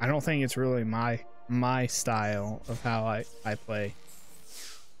don't think it's really my style of how I play,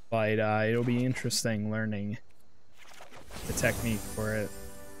 but it'll be interesting learning the technique for it.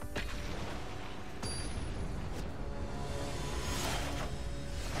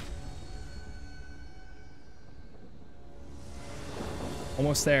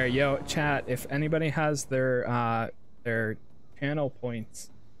 Almost there. Yo, chat, if anybody has their channel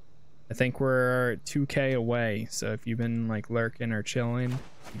points, I think we're 2K away, so if you've been like lurking or chilling,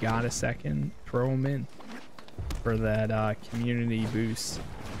 you got a second, throw them in for that community boost.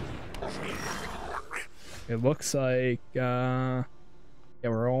 It looks like yeah,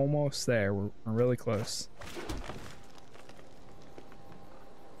 we're almost there. We're really close.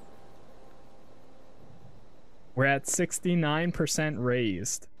 We're at 69%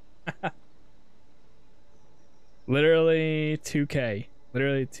 raised. Literally 2K.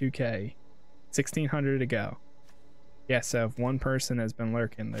 Literally 2K. 1,600 to go. Yeah, so if one person has been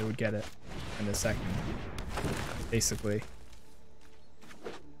lurking, they would get it in a second. Basically.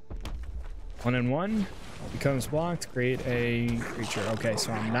 1 and 1 becomes blocked. Create a creature. Okay,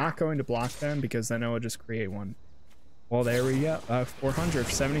 so I'm not going to block them because then I will just create one. Well, there we go. 400,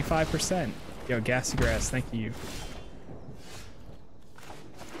 75%. Yo, Gassy Grass, thank you.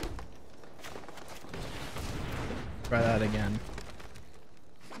 Try that again.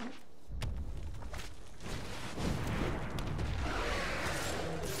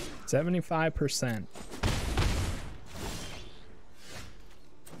 $75%.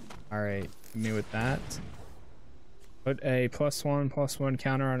 All right, hit me with that. Put a +1/+1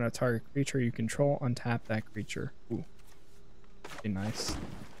 counter on a target creature you control. Untap that creature. Ooh, be nice.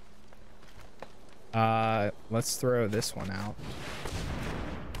 Let's throw this one out.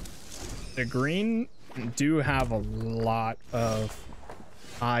 The green do have a lot of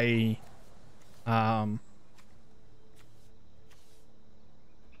high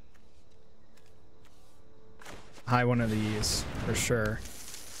high one of these for sure.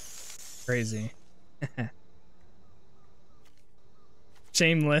 Crazy.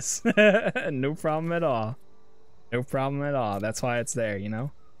 Shameless. No problem at all. No problem at all. That's why it's there, you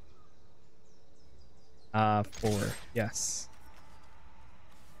know. 4, yes.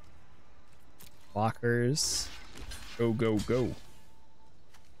 Blockers. Go, go, go.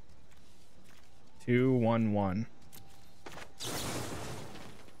 2, 1, 1.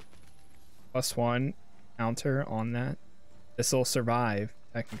 +1 counter on that. This will survive,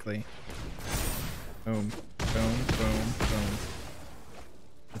 technically. Boom, boom, boom, boom.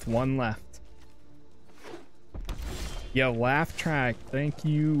 With 1 left. Yo, Laugh Track, thank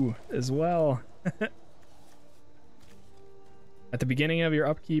you as well. At the beginning of your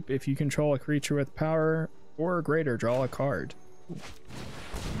upkeep, if you control a creature with power or greater, draw a card. Ooh.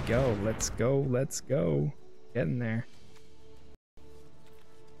 Go, let's go, let's go. Getting there.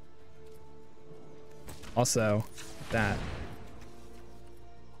 Also, that.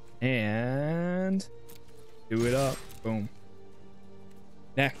 And do it up. Boom.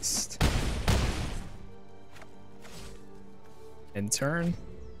 Next. In turn.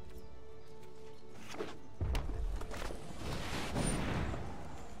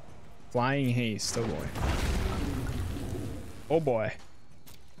 Flying Haste. Oh boy. Oh boy.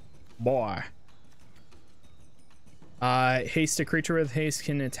 Boy. Haste, a creature with haste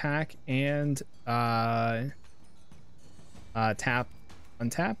can attack and tap,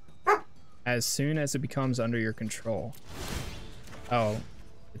 untap as soon as it becomes under your control. Oh,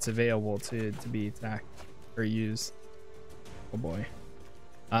 it's available to be attacked or used. Oh boy.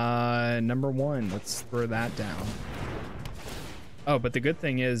 Number 1, let's throw that down. Oh, but the good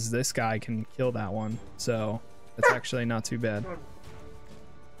thing is this guy can kill that one, so that's actually not too bad.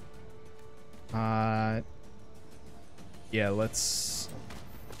 Yeah, let's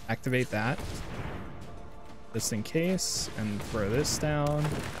activate that just in case and throw this down,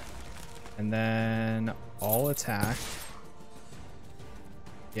 and then all attack.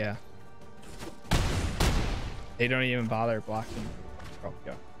 Yeah, they don't even bother blocking. Oh,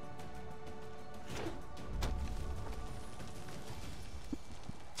 go.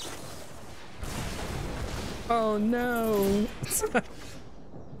 Oh no.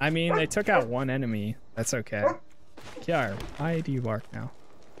 I mean, they took out one enemy. That's okay. Kiar, why do you bark now?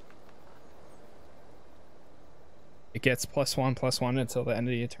 It gets +1/+1 until the end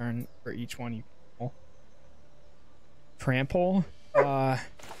of your turn for each one you kill. Trample,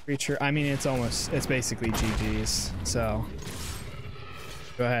 creature. I mean, it's basically GG's. So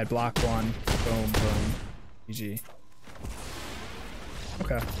go ahead, block 1. Boom, boom. GG.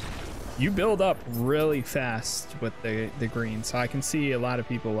 Okay. You build up really fast with the green, so I can see a lot of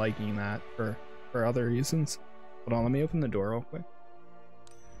people liking that for other reasons. Hold on, let me open the door real quick.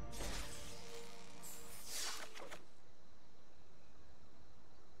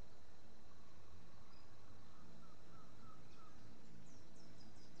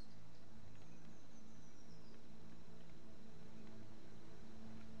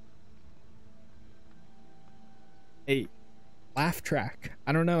 Hey, laugh track.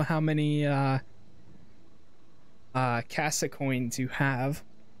 I don't know how many Casa coins you have,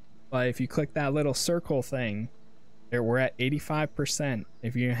 but if you click that little circle thing, we're at 85%.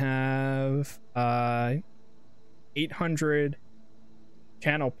 If you have 800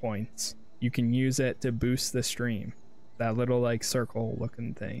 channel points, you can use it to boost the stream. That little like circle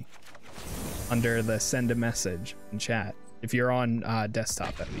looking thing under the send a message in chat, if you're on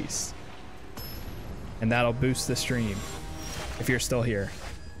desktop at least, and that'll boost the stream if you're still here.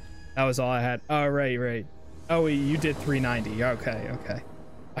 That was all I had. Oh, right. Oh, you did 390. Okay.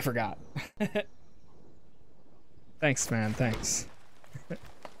 I forgot. Thanks, man. Thanks.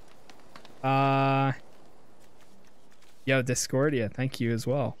 Yo, Discordia, thank you as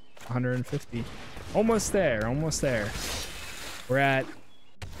well. 150. Almost there. We're at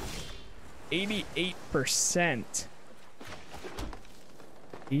 88%.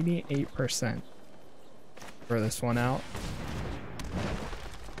 88%. Throw this one out.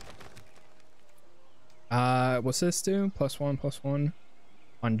 What's this do? +1/+1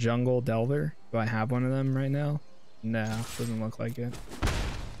 on Jungle Delver. Do I have one of them right now? No, doesn't look like it.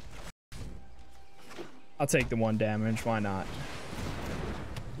 I'll take the 1 damage, why not?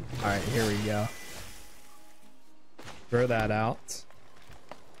 Alright, here we go. Throw that out.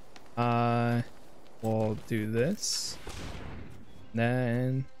 We'll do this.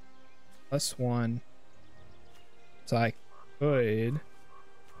 Then +1. So I could.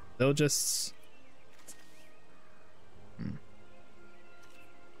 They'll just.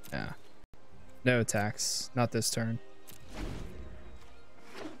 Yeah. No attacks. Not this turn.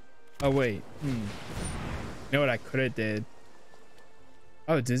 Oh wait. You know what I could have did?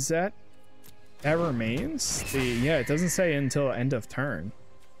 Oh, does that remains? Yeah, it doesn't say until end of turn.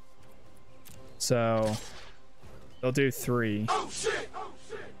 So they'll do 3.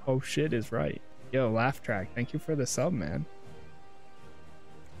 Oh shit is right. Yo, laugh track, thank you for the sub, man.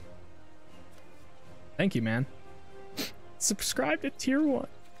 Thank you, man. Subscribe to tier 1.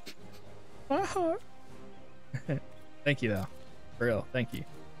 Thank you though, for real. Thank you.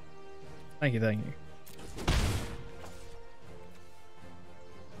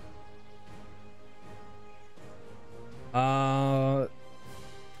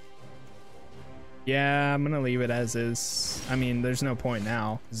 Yeah, I'm gonna leave it as is. I mean, there's no point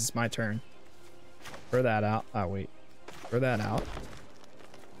now because it's my turn. Throw that out. Oh wait, throw that out.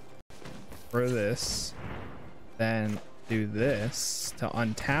 Throw this, then do this to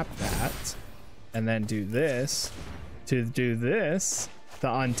untap that, and then do this to do this to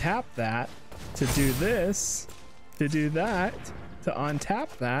untap that, to do this to do that, to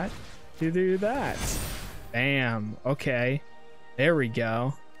untap that, to do that. Bam. Okay, there we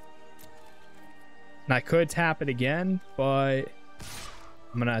go. And I could tap it again, but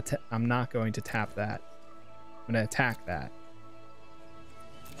I'm not going to tap that. I'm gonna attack that.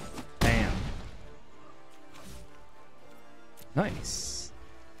 Bam. Nice.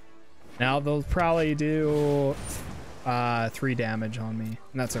 Now they'll probably do 3 damage on me,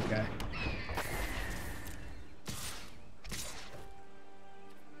 and that's okay.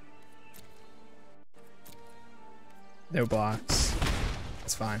 No blocks.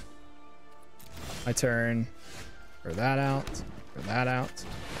 That's fine. My turn. Throw that out. Throw that out.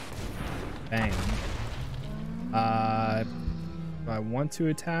 Bang. Do I want to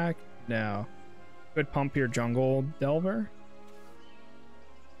attack? No. Could pump your jungle delver.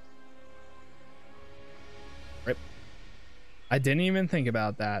 Rip. I didn't even think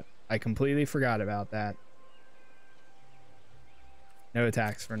about that. I completely forgot about that. No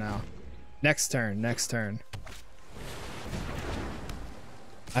attacks for now. Next turn. Next turn.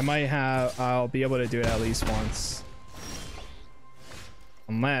 I'll be able to do it at least once.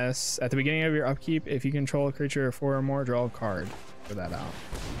 Unless, at the beginning of your upkeep, if you control a creature of 4 or more, draw a card. Throw that out.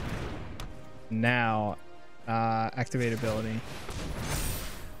 Now, activate ability.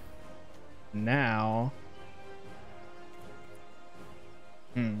 Now,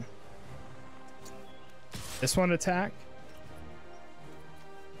 this one attack.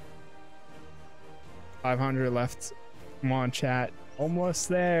 500 left. Come on, chat. Almost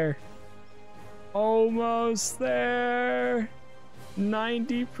there. Almost there.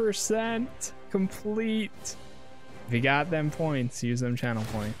 90% complete. If you got them points, use them channel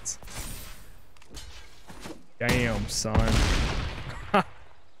points. Damn, son.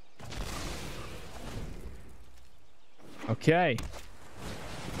 Okay.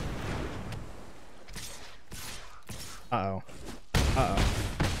 Uh-oh. Uh-oh.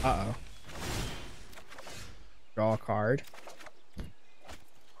 Uh-oh. Draw a card.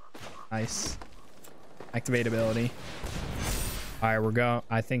 Nice. Activate ability. All right,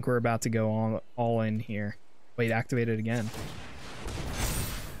 I think we're about to go all in here. Wait, activate it again.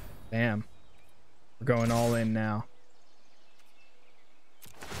 Bam. We're going all in now.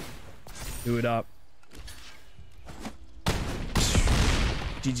 Do it up.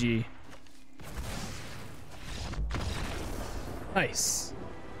 GG. Nice.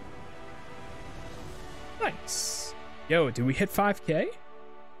 Nice. Yo, did we hit 5K?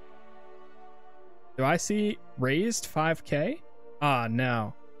 Do I see raised 5K? Ah,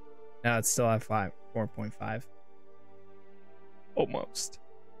 no. No, it's still at 4.5. Almost.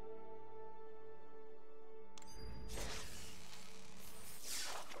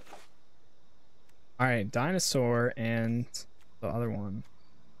 All right, dinosaur and the other one.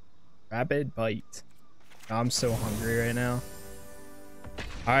 Rabid bite. I'm so hungry right now.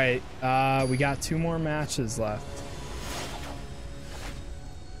 All right, we got 2 more matches left.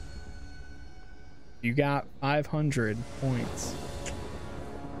 You got 500 points.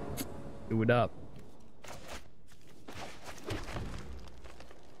 Do it up.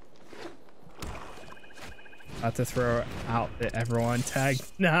 About to throw out the everyone tag.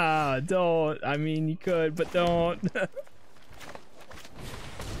 Nah, don't. I mean, you could, but don't. I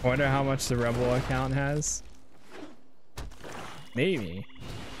wonder how much the Rebel account has. Maybe.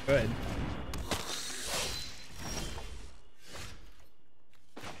 Good.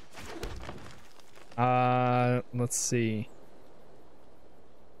 Let's see.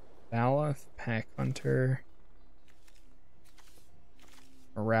 Baleth, Pack Hunter.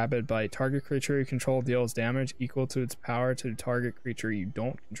 A rabid bite. Target creature you control deals damage equal to its power to the target creature you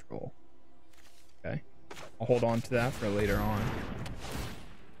don't control. Okay. I'll hold on to that for later on.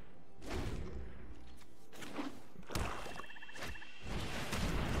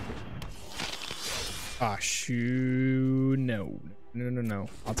 Ah, shoot. No. No.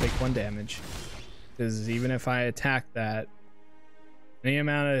 I'll take 1 damage. Because even if I attack that, any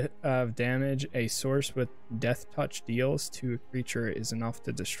amount of damage a source with death touch deals to a creature is enough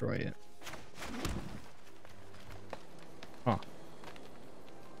to destroy it. Huh.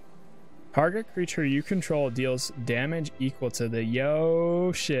 Target creature you control deals damage equal to the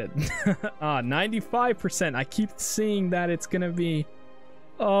shit. 95%. I keep seeing that it's gonna be,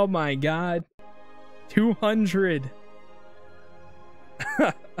 oh my god, 200.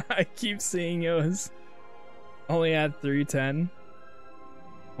 I keep seeing it was only at 310.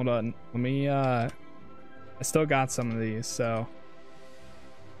 Hold on, let me I still got some of these, so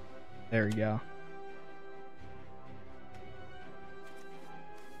there we go.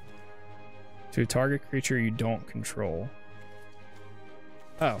 To a target creature you don't control.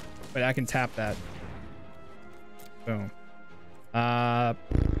 Oh, but I can tap that. Boom.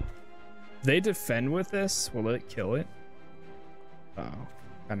 They defend with this. Will it kill it? Uh oh,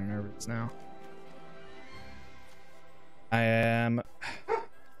 kind of nervous now. I am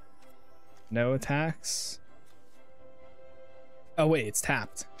no attacks. Oh wait, it's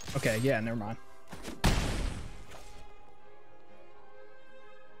tapped. Okay, yeah, never mind.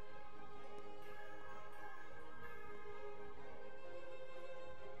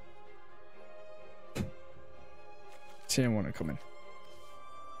 She didn't want to come in.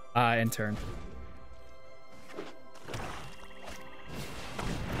 End turn.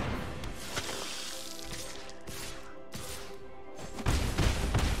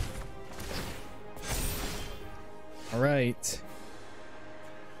 All right.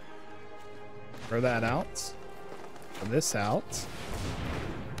 Throw that out. Throw this out.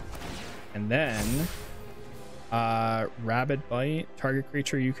 And then Rabid Bite, target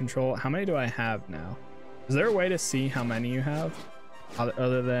creature you control. How many do I have now? Is there a way to see how many you have?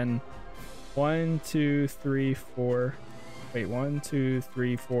 Other than 1, 2, 3, 4. Wait, 1, 2,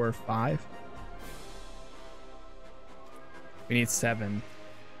 3, 4, 5. We need 7.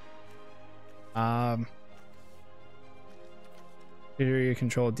 Creature you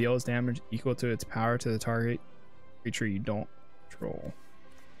control deals damage equal to its power to the target creature you don't control.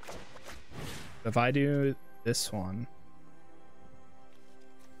 If I do this one,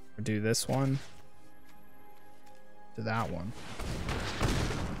 or do this one to that one.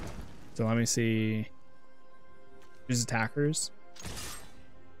 So let me see. Use attackers.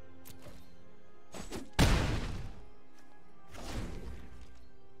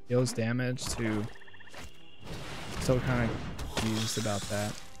 Deals damage to. Still kind of confused about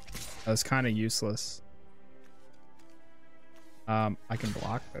that. That was kind of useless. I can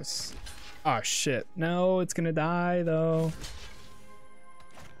block this. Oh shit. No, it's gonna die though.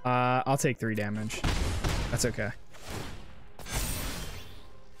 I'll take 3 damage. That's okay.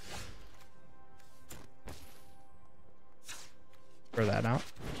 Throw that out.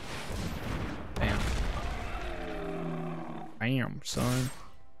 Bam. Bam, son.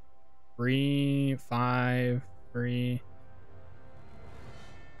 3, 5, 3.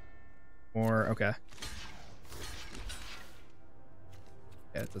 4, okay.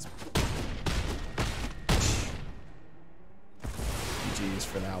 Yeah, it doesn't. GG's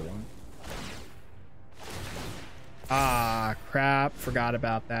for that one. Ah, crap. Forgot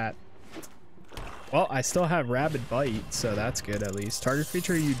about that. Well, I still have Rabid Bite, so that's good at least. Target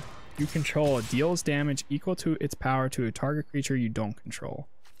creature you control deals damage equal to its power to a target creature you don't control.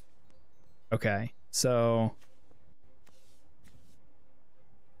 Okay, so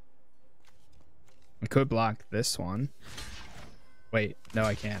I could block this one. Wait, no,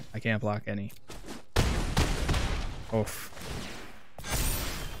 I can't. I can't block any. Oof.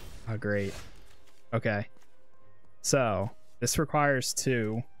 Oh, great. Okay. So, this requires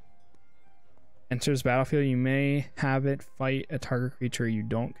 2. Enters battlefield, you may have it fight a target creature you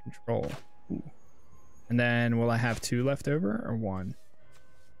don't control. Ooh. And then, will I have 2 left over or 1?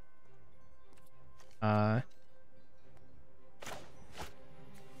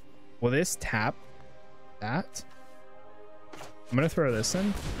 Will this tap that? I'm gonna throw this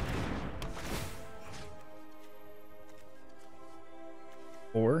in.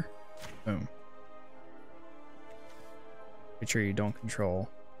 4. Boom. Creature you don't control.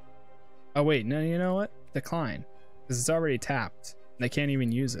 Oh wait, no, you know what? Decline. Because it's already tapped. They can't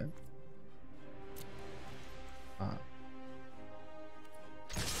even use it.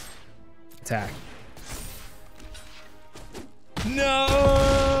 Attack.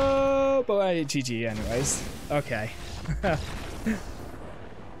 No! But GG anyways. Okay.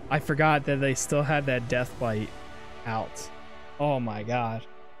 I forgot that they still had that death bite out. Oh my god.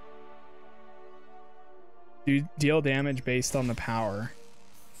 Do deal damage based on the power.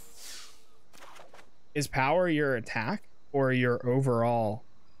 Is power your attack or your overall?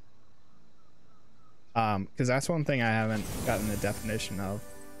 Because that's one thing I haven't gotten the definition of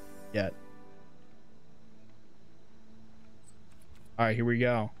yet. All right, here we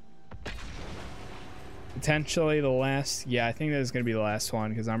go. Potentially the last. Yeah, I think this is gonna be the last one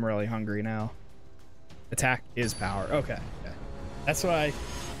because I'm really hungry now. Attack is power. Okay, okay. That's what I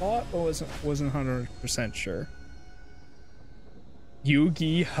thought, but wasn't 100% sure.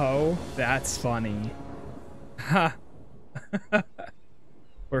 Yu-Gi-Oh! That's funny. Ha!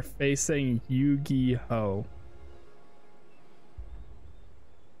 We're facing Yu-Gi-Oh!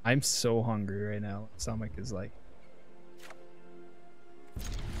 I'm so hungry right now. My stomach is like.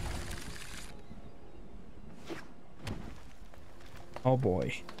 Oh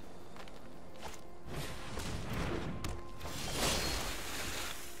boy.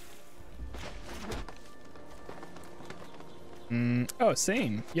 Oh,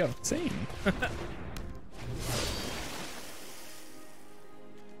 same. Yo, same.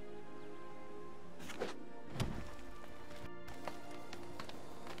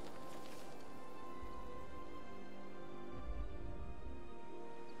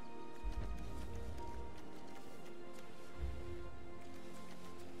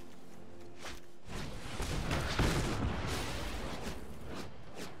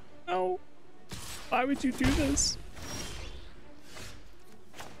 No. Why would you do this?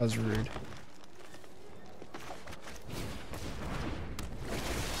 That was rude.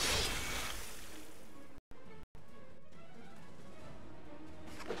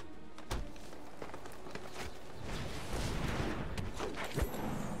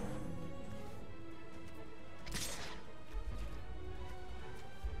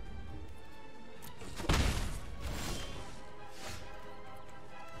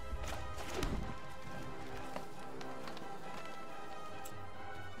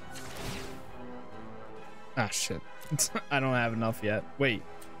 Ah, shit. I don't have enough yet. Wait.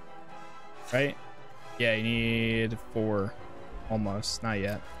 Right? Yeah, you need 4. Almost. Not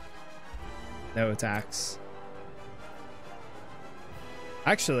yet. No attacks.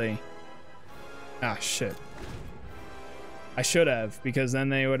 Actually. Ah, shit. I should have, because then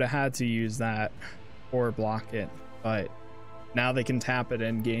they would have had to use that or block it. But now they can tap it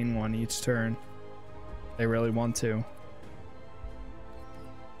and gain 1 each turn. They really want to.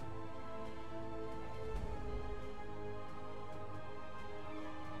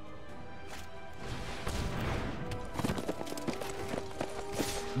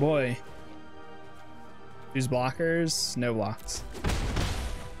 Boy. Use blockers, no blocks.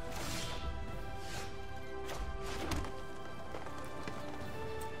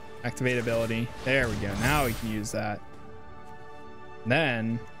 Activate ability. There we go. Now we can use that.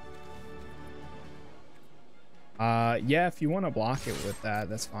 Then yeah, if you want to block it with that,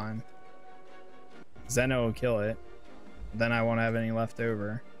 that's fine. Zeno will kill it. Then I won't have any left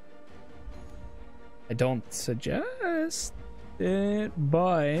over. I don't suggest it,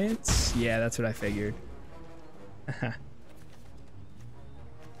 but yeah, that's what I figured.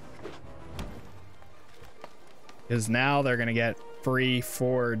 Because now they're gonna get free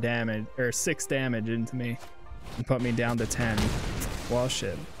 4 damage or 6 damage into me and put me down to 10. Well,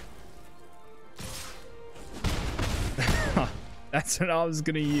 shit. That's what I was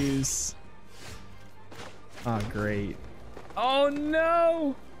gonna use. Oh, great. Oh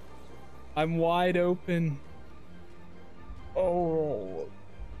no, I'm wide open. Oh,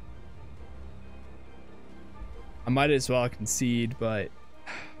 I might as well concede, but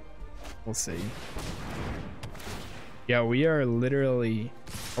we'll see. Yeah, we are literally,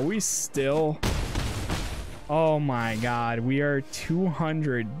 are we still? Oh my god, we are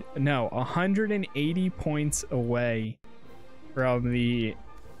 180 points away from the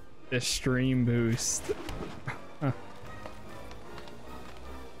stream boost.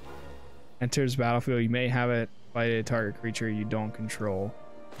 Enters battlefield, you may have it fight a target creature you don't control.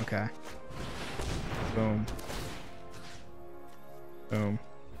 Okay. Boom. Boom.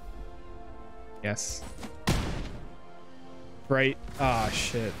 Yes. Right. Ah,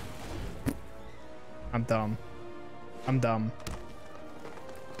 shit. I'm dumb. I'm dumb.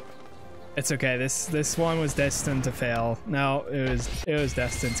 It's okay. This one was destined to fail. No, it was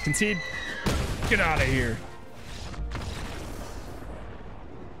destined. Concede. Get out of here.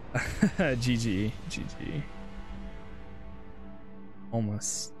 GG. GG.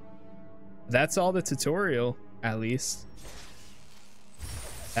 Almost. That's all the tutorial, at least.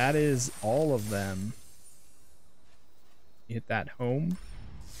 That is all of them. You hit that home.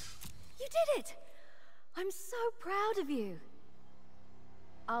 You did it! I'm so proud of you.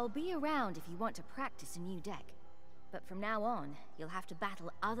 I'll be around if you want to practice a new deck. But from now on, you'll have to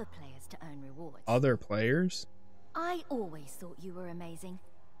battle other players to earn rewards. Other players? I always thought you were amazing.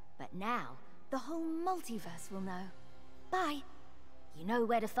 But now, the whole multiverse will know. Bye. You know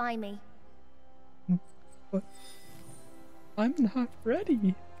where to find me. What? I'm not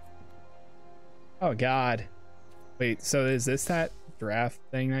ready. Oh god. Wait, so is this that draft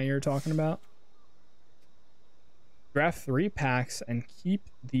thing that you're talking about? Draft 3 packs and keep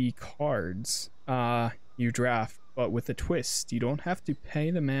the cards you draft, but with a twist. You don't have to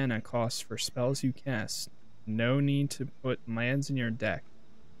pay the mana cost for spells you cast. No need to put lands in your deck.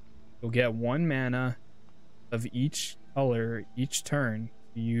 You'll get 1 mana of each color each turn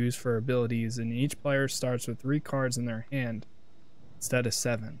to use for abilities, and each player starts with 3 cards in their hand instead of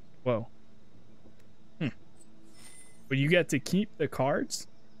 7. Whoa. But you get to keep the cards?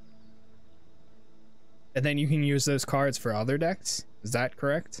 And then you can use those cards for other decks? Is that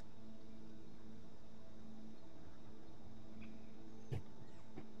correct?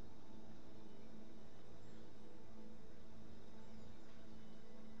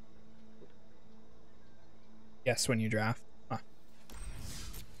 Yes, when you draft. Huh.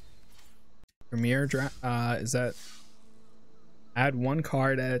 Premier draft, is that... Add 1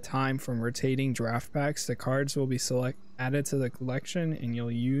 card at a time from rotating draft packs. The cards will be added to the collection, and you'll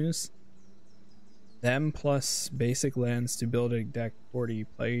use them plus basic lands to build a deck before you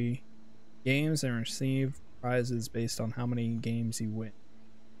play games and receive prizes based on how many games you win.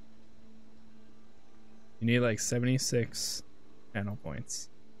 You need like 76 channel points.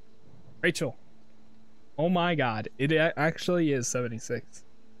 Rachel. Oh my god. It actually is 76.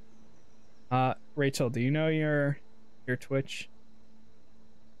 Rachel, do you know your Twitch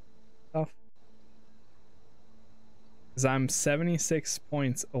stuff? Because I'm 76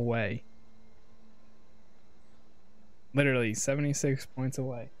 points away. Literally 76 points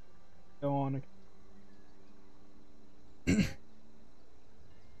away. Go on.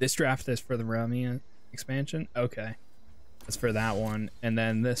 This draft is for the Realmy expansion. Okay, that's for that one, and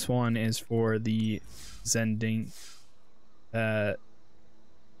then this one is for the Zendikar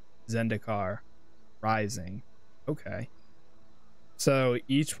Rising. Okay, so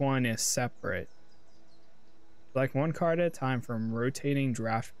each one is separate. Select one card at a time from rotating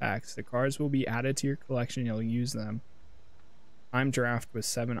draft packs. The cards will be added to your collection. You'll use them. Time draft with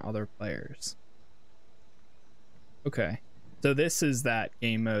 7 other players. Okay, so this is that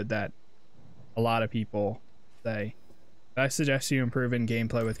game mode that a lot of people say. I suggest you improve in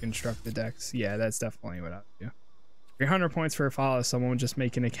gameplay with constructed decks. Yeah, that's definitely what I would do. 300 points for a follow. Someone would just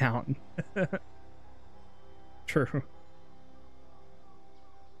make an account. True.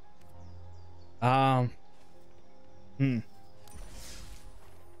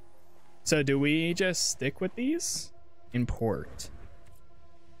 So do we just stick with these? Import.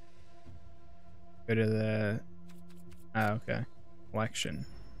 Go to the... Oh, okay. Collection.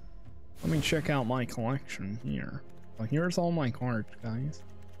 Let me check out my collection here. Well, here's all my cards, guys.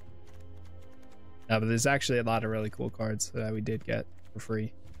 But there's actually a lot of really cool cards that we did get for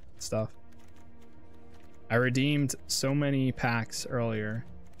free stuff. I redeemed so many packs earlier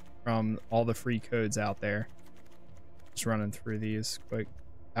from all the free codes out there. Just running through these quick.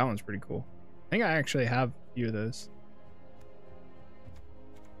 That one's pretty cool. I think I actually have a few of those.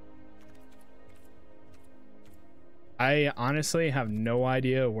 I honestly have no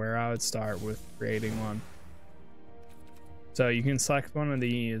idea where I would start with creating one. So you can select one of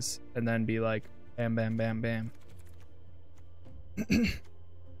these and then be like, bam, bam, bam, bam.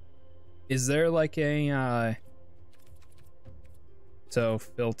 Is there like a, so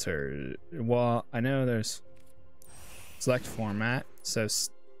filter? Well, I know there's select format, so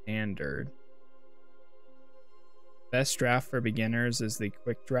standard. Best draft for beginners is the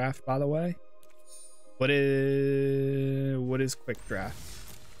quick draft, by the way. What is quick draft?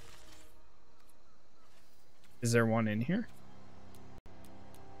 Is there one in here?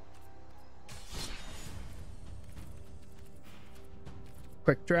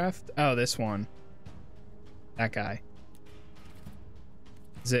 Quick draft? Oh, this one. That guy.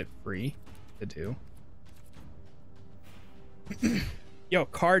 Is it free to do? Yo,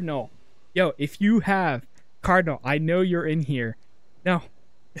 Cardinal. Yo, if you have Cardinal, I know you're in here. No.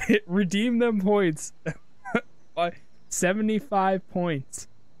 Redeem them points. 75 points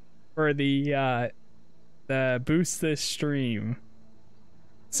for the boost this stream.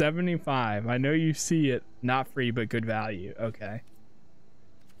 75. I know you see it. Not free, but good value. Okay.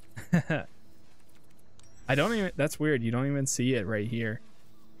 I don't even, that's weird. You don't even see it right here.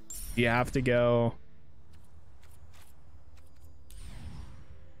 You have to go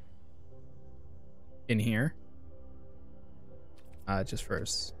in here. Just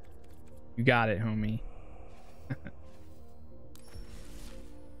first. You got it, homie.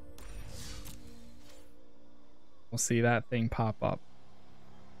 We'll see that thing pop up.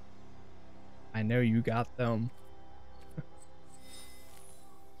 I know you got them.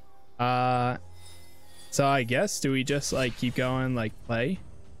 So I guess, do we just like keep going, like play?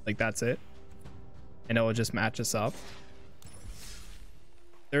 Like that's it? And it will just match us up?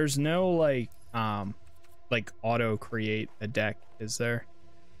 There's no like auto create a deck, is there?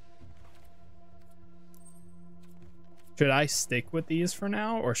 Should I stick with these for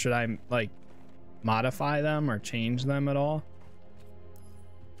now, or should I like modify them or change them at all?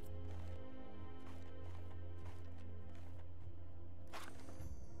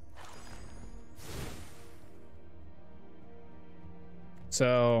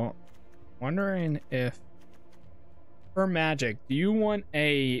 So wondering if for Magic, do you want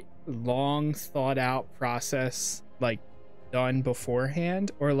a long thought out process like done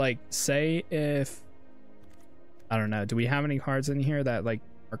beforehand, or like say if I don't know, do we have any cards in here that like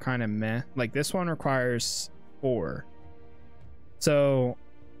are kind of meh? Like this one requires 4. So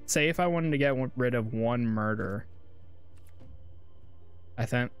say if I wanted to get rid of 1 murder, I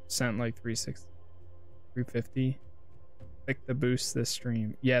sent like 350. Click the boost this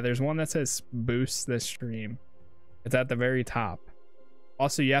stream. Yeah, there's one that says boost this stream. It's at the very top.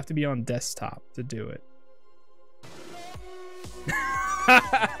 Also, you have to be on desktop to do it.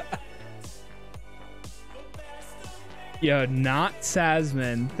 Yo, not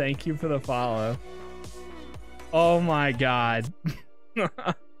Sasman. Thank you for the follow. Oh my god.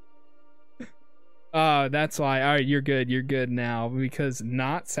 Oh, that's why. All right, you're good. You're good now because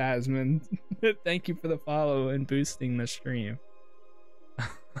not Sasman. Thank you for the follow and boosting the stream.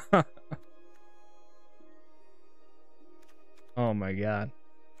 Oh my god.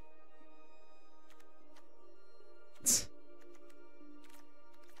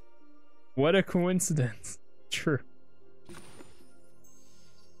 What a coincidence. True.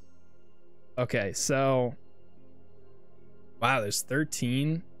 Okay, so wow, there's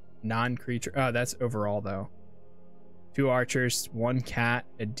 13 non-creature. Oh, that's overall though. 2 archers, 1 cat,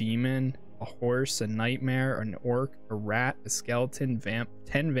 a demon, a horse, a nightmare, an orc, a rat, a skeleton,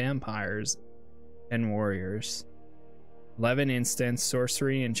 10 vampires, 10 warriors, 11 instants,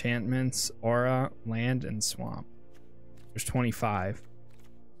 sorcery, enchantments, aura, land, and swamp. There's 25.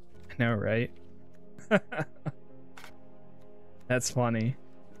 I know, right? That's funny.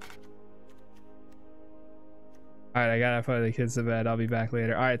 All right, I gotta put the kids to bed. I'll be back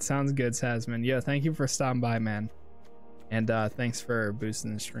later. All right, sounds good, Sasman. Yo, thank you for stopping by, man. And thanks for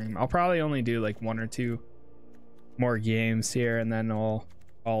boosting the stream. I'll probably only do like 1 or 2 more games here, and then I'll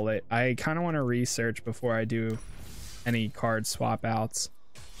call it. I kind of want to research before I do any card swap outs.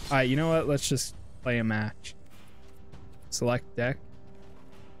 All right, you know what? Let's just play a match. Select deck.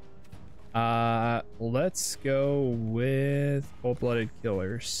 Let's go with Cold-Blooded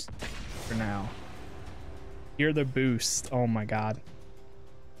Killers for now. Hear the boost. Oh my god.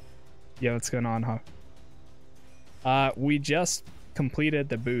 Yo, what's going on, huh? We just completed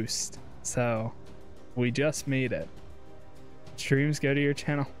the boost, so we just made it. Streams go to your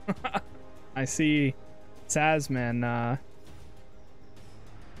channel. I see Sasman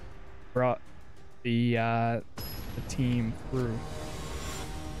brought the team through.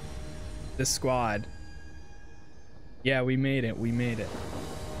 The squad. Yeah, we made it. We made it.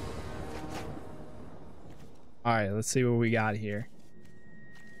 All right, let's see what we got here.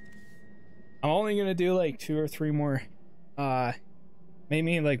 I'm only gonna do like 2 or 3 more,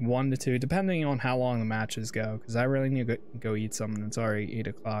 maybe like 1 to 2, depending on how long the matches go, because I really need to go eat something. It's already 8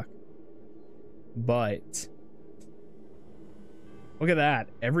 o'clock. But look at that!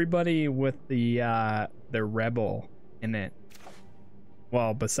 Everybody with the rebel in it.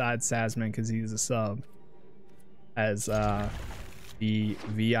 Well, besides Sasman, because he's a sub, as the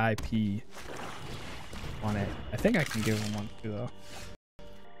VIP on it. I think I can give him one too, though.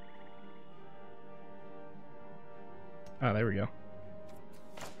 Oh, there we go.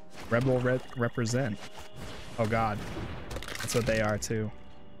 Rebel represent. Oh god, that's what they are too.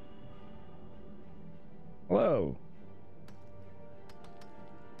 Whoa.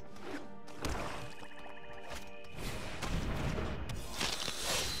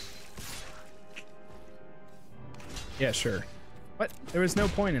 Yeah, sure. What? There was no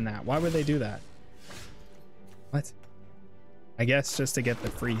point in that. Why would they do that? What? I guess just to get the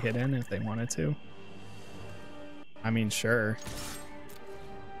free hit in if they wanted to. I mean, sure.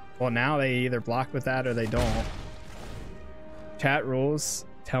 Well, now they either block with that or they don't. Chat rules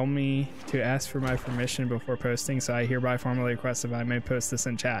tell me to ask for my permission before posting, so I hereby formally request if I may post this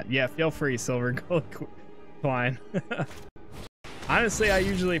in chat. Yeah, feel free, Silver Gold Twine. Honestly, I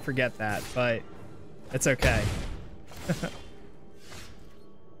usually forget that, but it's okay.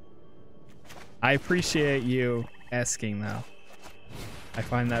 I appreciate you asking, though. I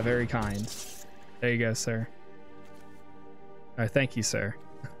find that very kind. There you go, sir. All right, thank you, sir.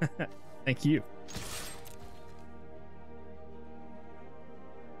 Thank you.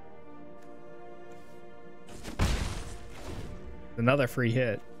 Another free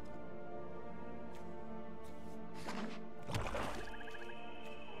hit.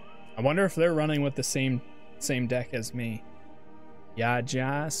 I wonder if they're running with the same deck as me.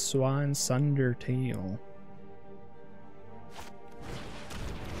 Yaja Swan Sundertail.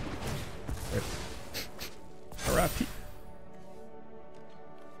 R.I.P.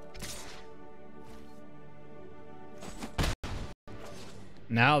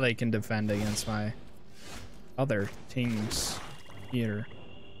 Now they can defend against my other teams here.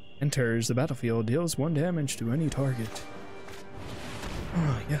 Enters the battlefield, deals 1 damage to any target.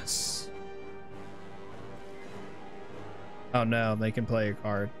 Ah, yes. Oh no, they can play a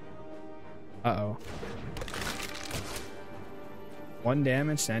card. Uh-oh. 1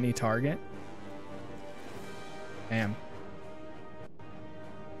 damage to any target? Damn.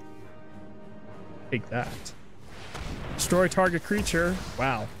 Take that. Destroy target creature.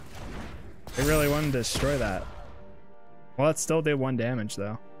 Wow. They really wanted to destroy that. Well, it still did 1 damage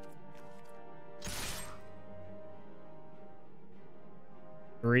though.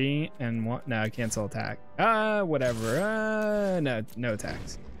 Three and 1. No, cancel attack. Whatever. No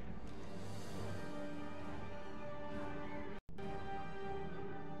attacks.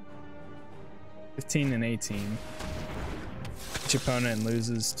 15 and 18. Each opponent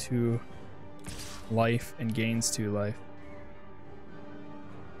loses 2 life and gains 2 life.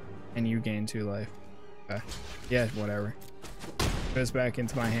 And you gain 2 life. Okay. Yeah, whatever. Goes back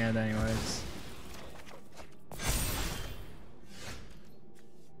into my hand anyways.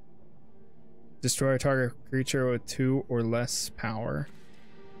 Destroy a target creature with 2 or less power.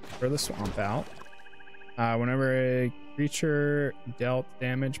 Throw the swamp out. Whenever a creature dealt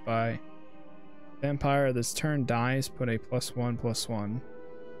damage by vampire this turn dies, put a +1/+1.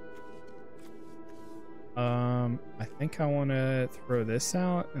 I think I want to throw this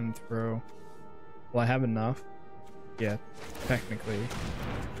out and throw. Well, I have enough. Yeah, technically.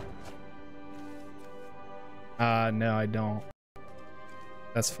 No, I don't.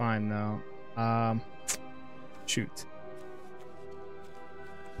 That's fine though. Shoot.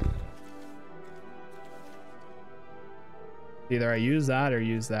 Either I use that or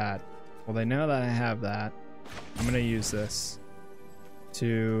use that. Well, they know that I have that. I'm gonna use this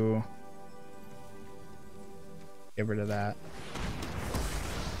to get rid of that.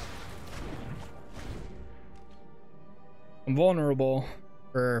 I'm vulnerable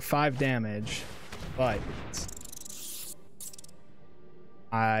for 5 damage, but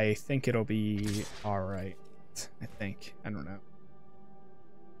I think it'll be alright. I think. I don't know.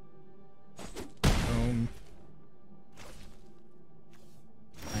 Boom.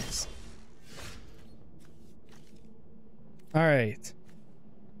 Nice. Alright.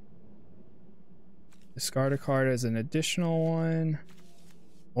 Discard a card as an additional one.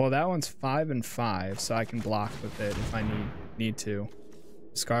 Well, that one's 5 and 5, so I can block with it if I need to.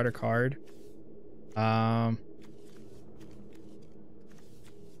 Discard a card.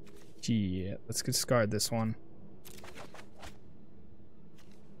 Yeah, let's discard this one.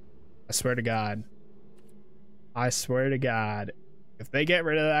 I swear to God. I swear to God. If they get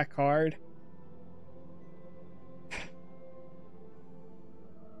rid of that card.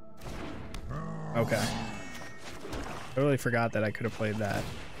 Okay. Totally forgot that I could have played that.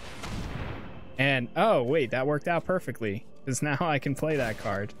 And, oh, wait, that worked out perfectly. Because now I can play that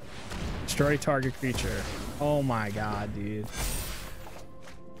card. Destroy target creature. Oh my God, dude.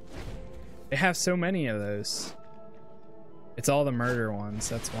 They have so many of those. It's all the murder ones,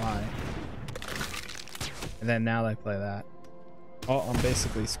 that's why. And then now they play that. Oh, I'm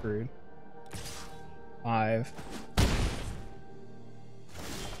basically screwed. 5.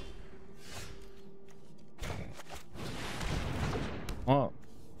 Oh.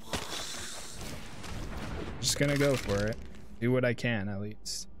 Just gonna go for it. Do what I can, at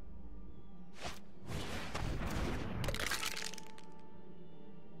least.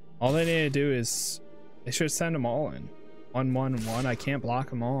 All they need to do is... They should send them all in. 1, 1, 1. I can't block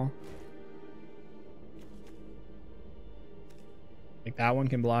them all. Like, that one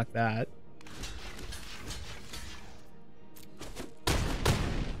can block that.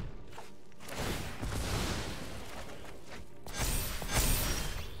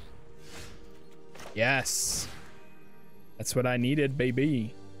 Yes. That's what I needed,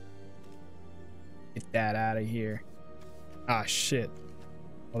 baby. Get that out of here. Ah, shit.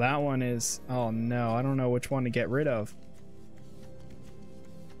 Well, that one is... Oh, no. I don't know which one to get rid of.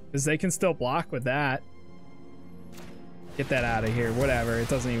 Because they can still block with that. Get that out of here. Whatever. It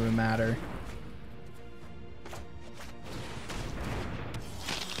doesn't even matter.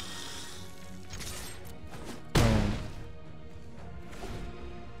 Boom.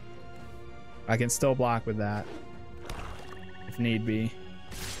 I can still block with that. If need be.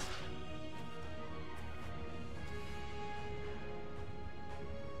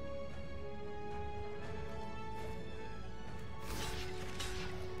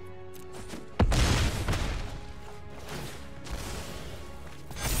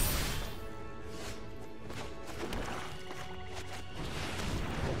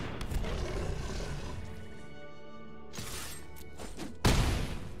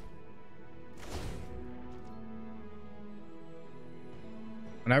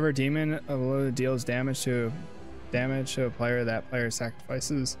 Whenever demon deals damage to a player, that player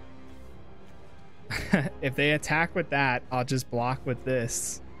sacrifices. If they attack with that, I'll just block with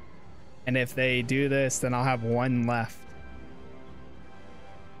this. And if they do this, then I'll have 1 left.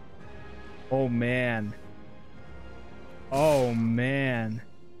 Oh man. Oh man.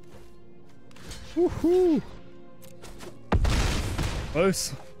 Woohoo.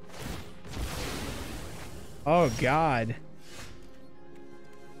 Close. Oh God.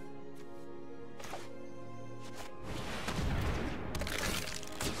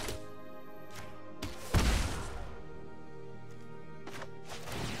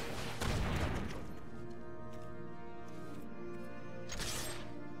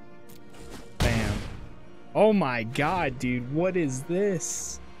 Bam. Oh my god, dude, what is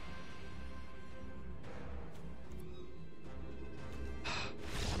this?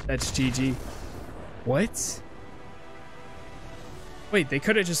 That's GG. What? Wait, they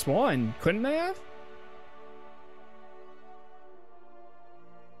could have just won, couldn't they have?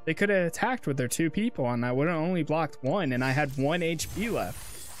 They could have attacked with their 2 people and I would have only blocked 1 and I had 1 HP left.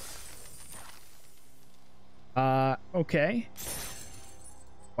 Okay.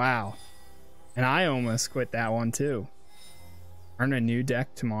 Wow. And I almost quit that one too. Earn a new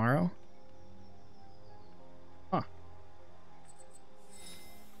deck tomorrow? Huh.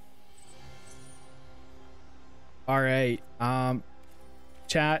 All right.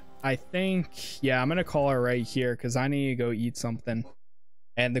 Chat, I think, yeah, I'm gonna call it right here because I need to go eat something.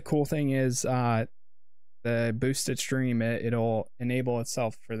 And the cool thing is, the boosted stream, it'll enable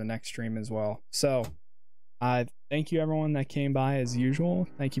itself for the next stream as well. So, thank you everyone that came by as usual.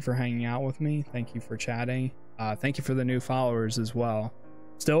 Thank you for hanging out with me. Thank you for chatting. Thank you for the new followers as well.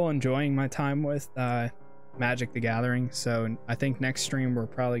 Still enjoying my time with Magic the Gathering. So I think next stream we're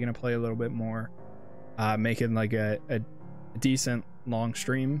probably gonna play a little bit more, making like a decent long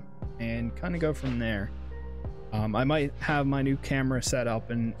stream and kind of go from there. I might have my new camera set up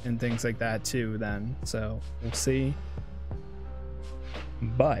and things like that too then, so we'll see.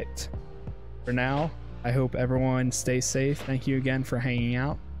 But for now, I hope everyone stays safe. Thank you again for hanging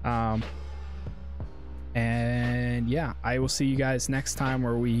out. And yeah, I will see you guys next time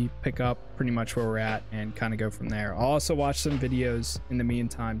where we pick up pretty much where we're at and kind of go from there. I'll also watch some videos in the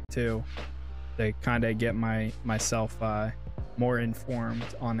meantime too to kind of get myself more informed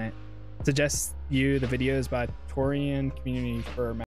on it. Suggest you the videos by Torian Community for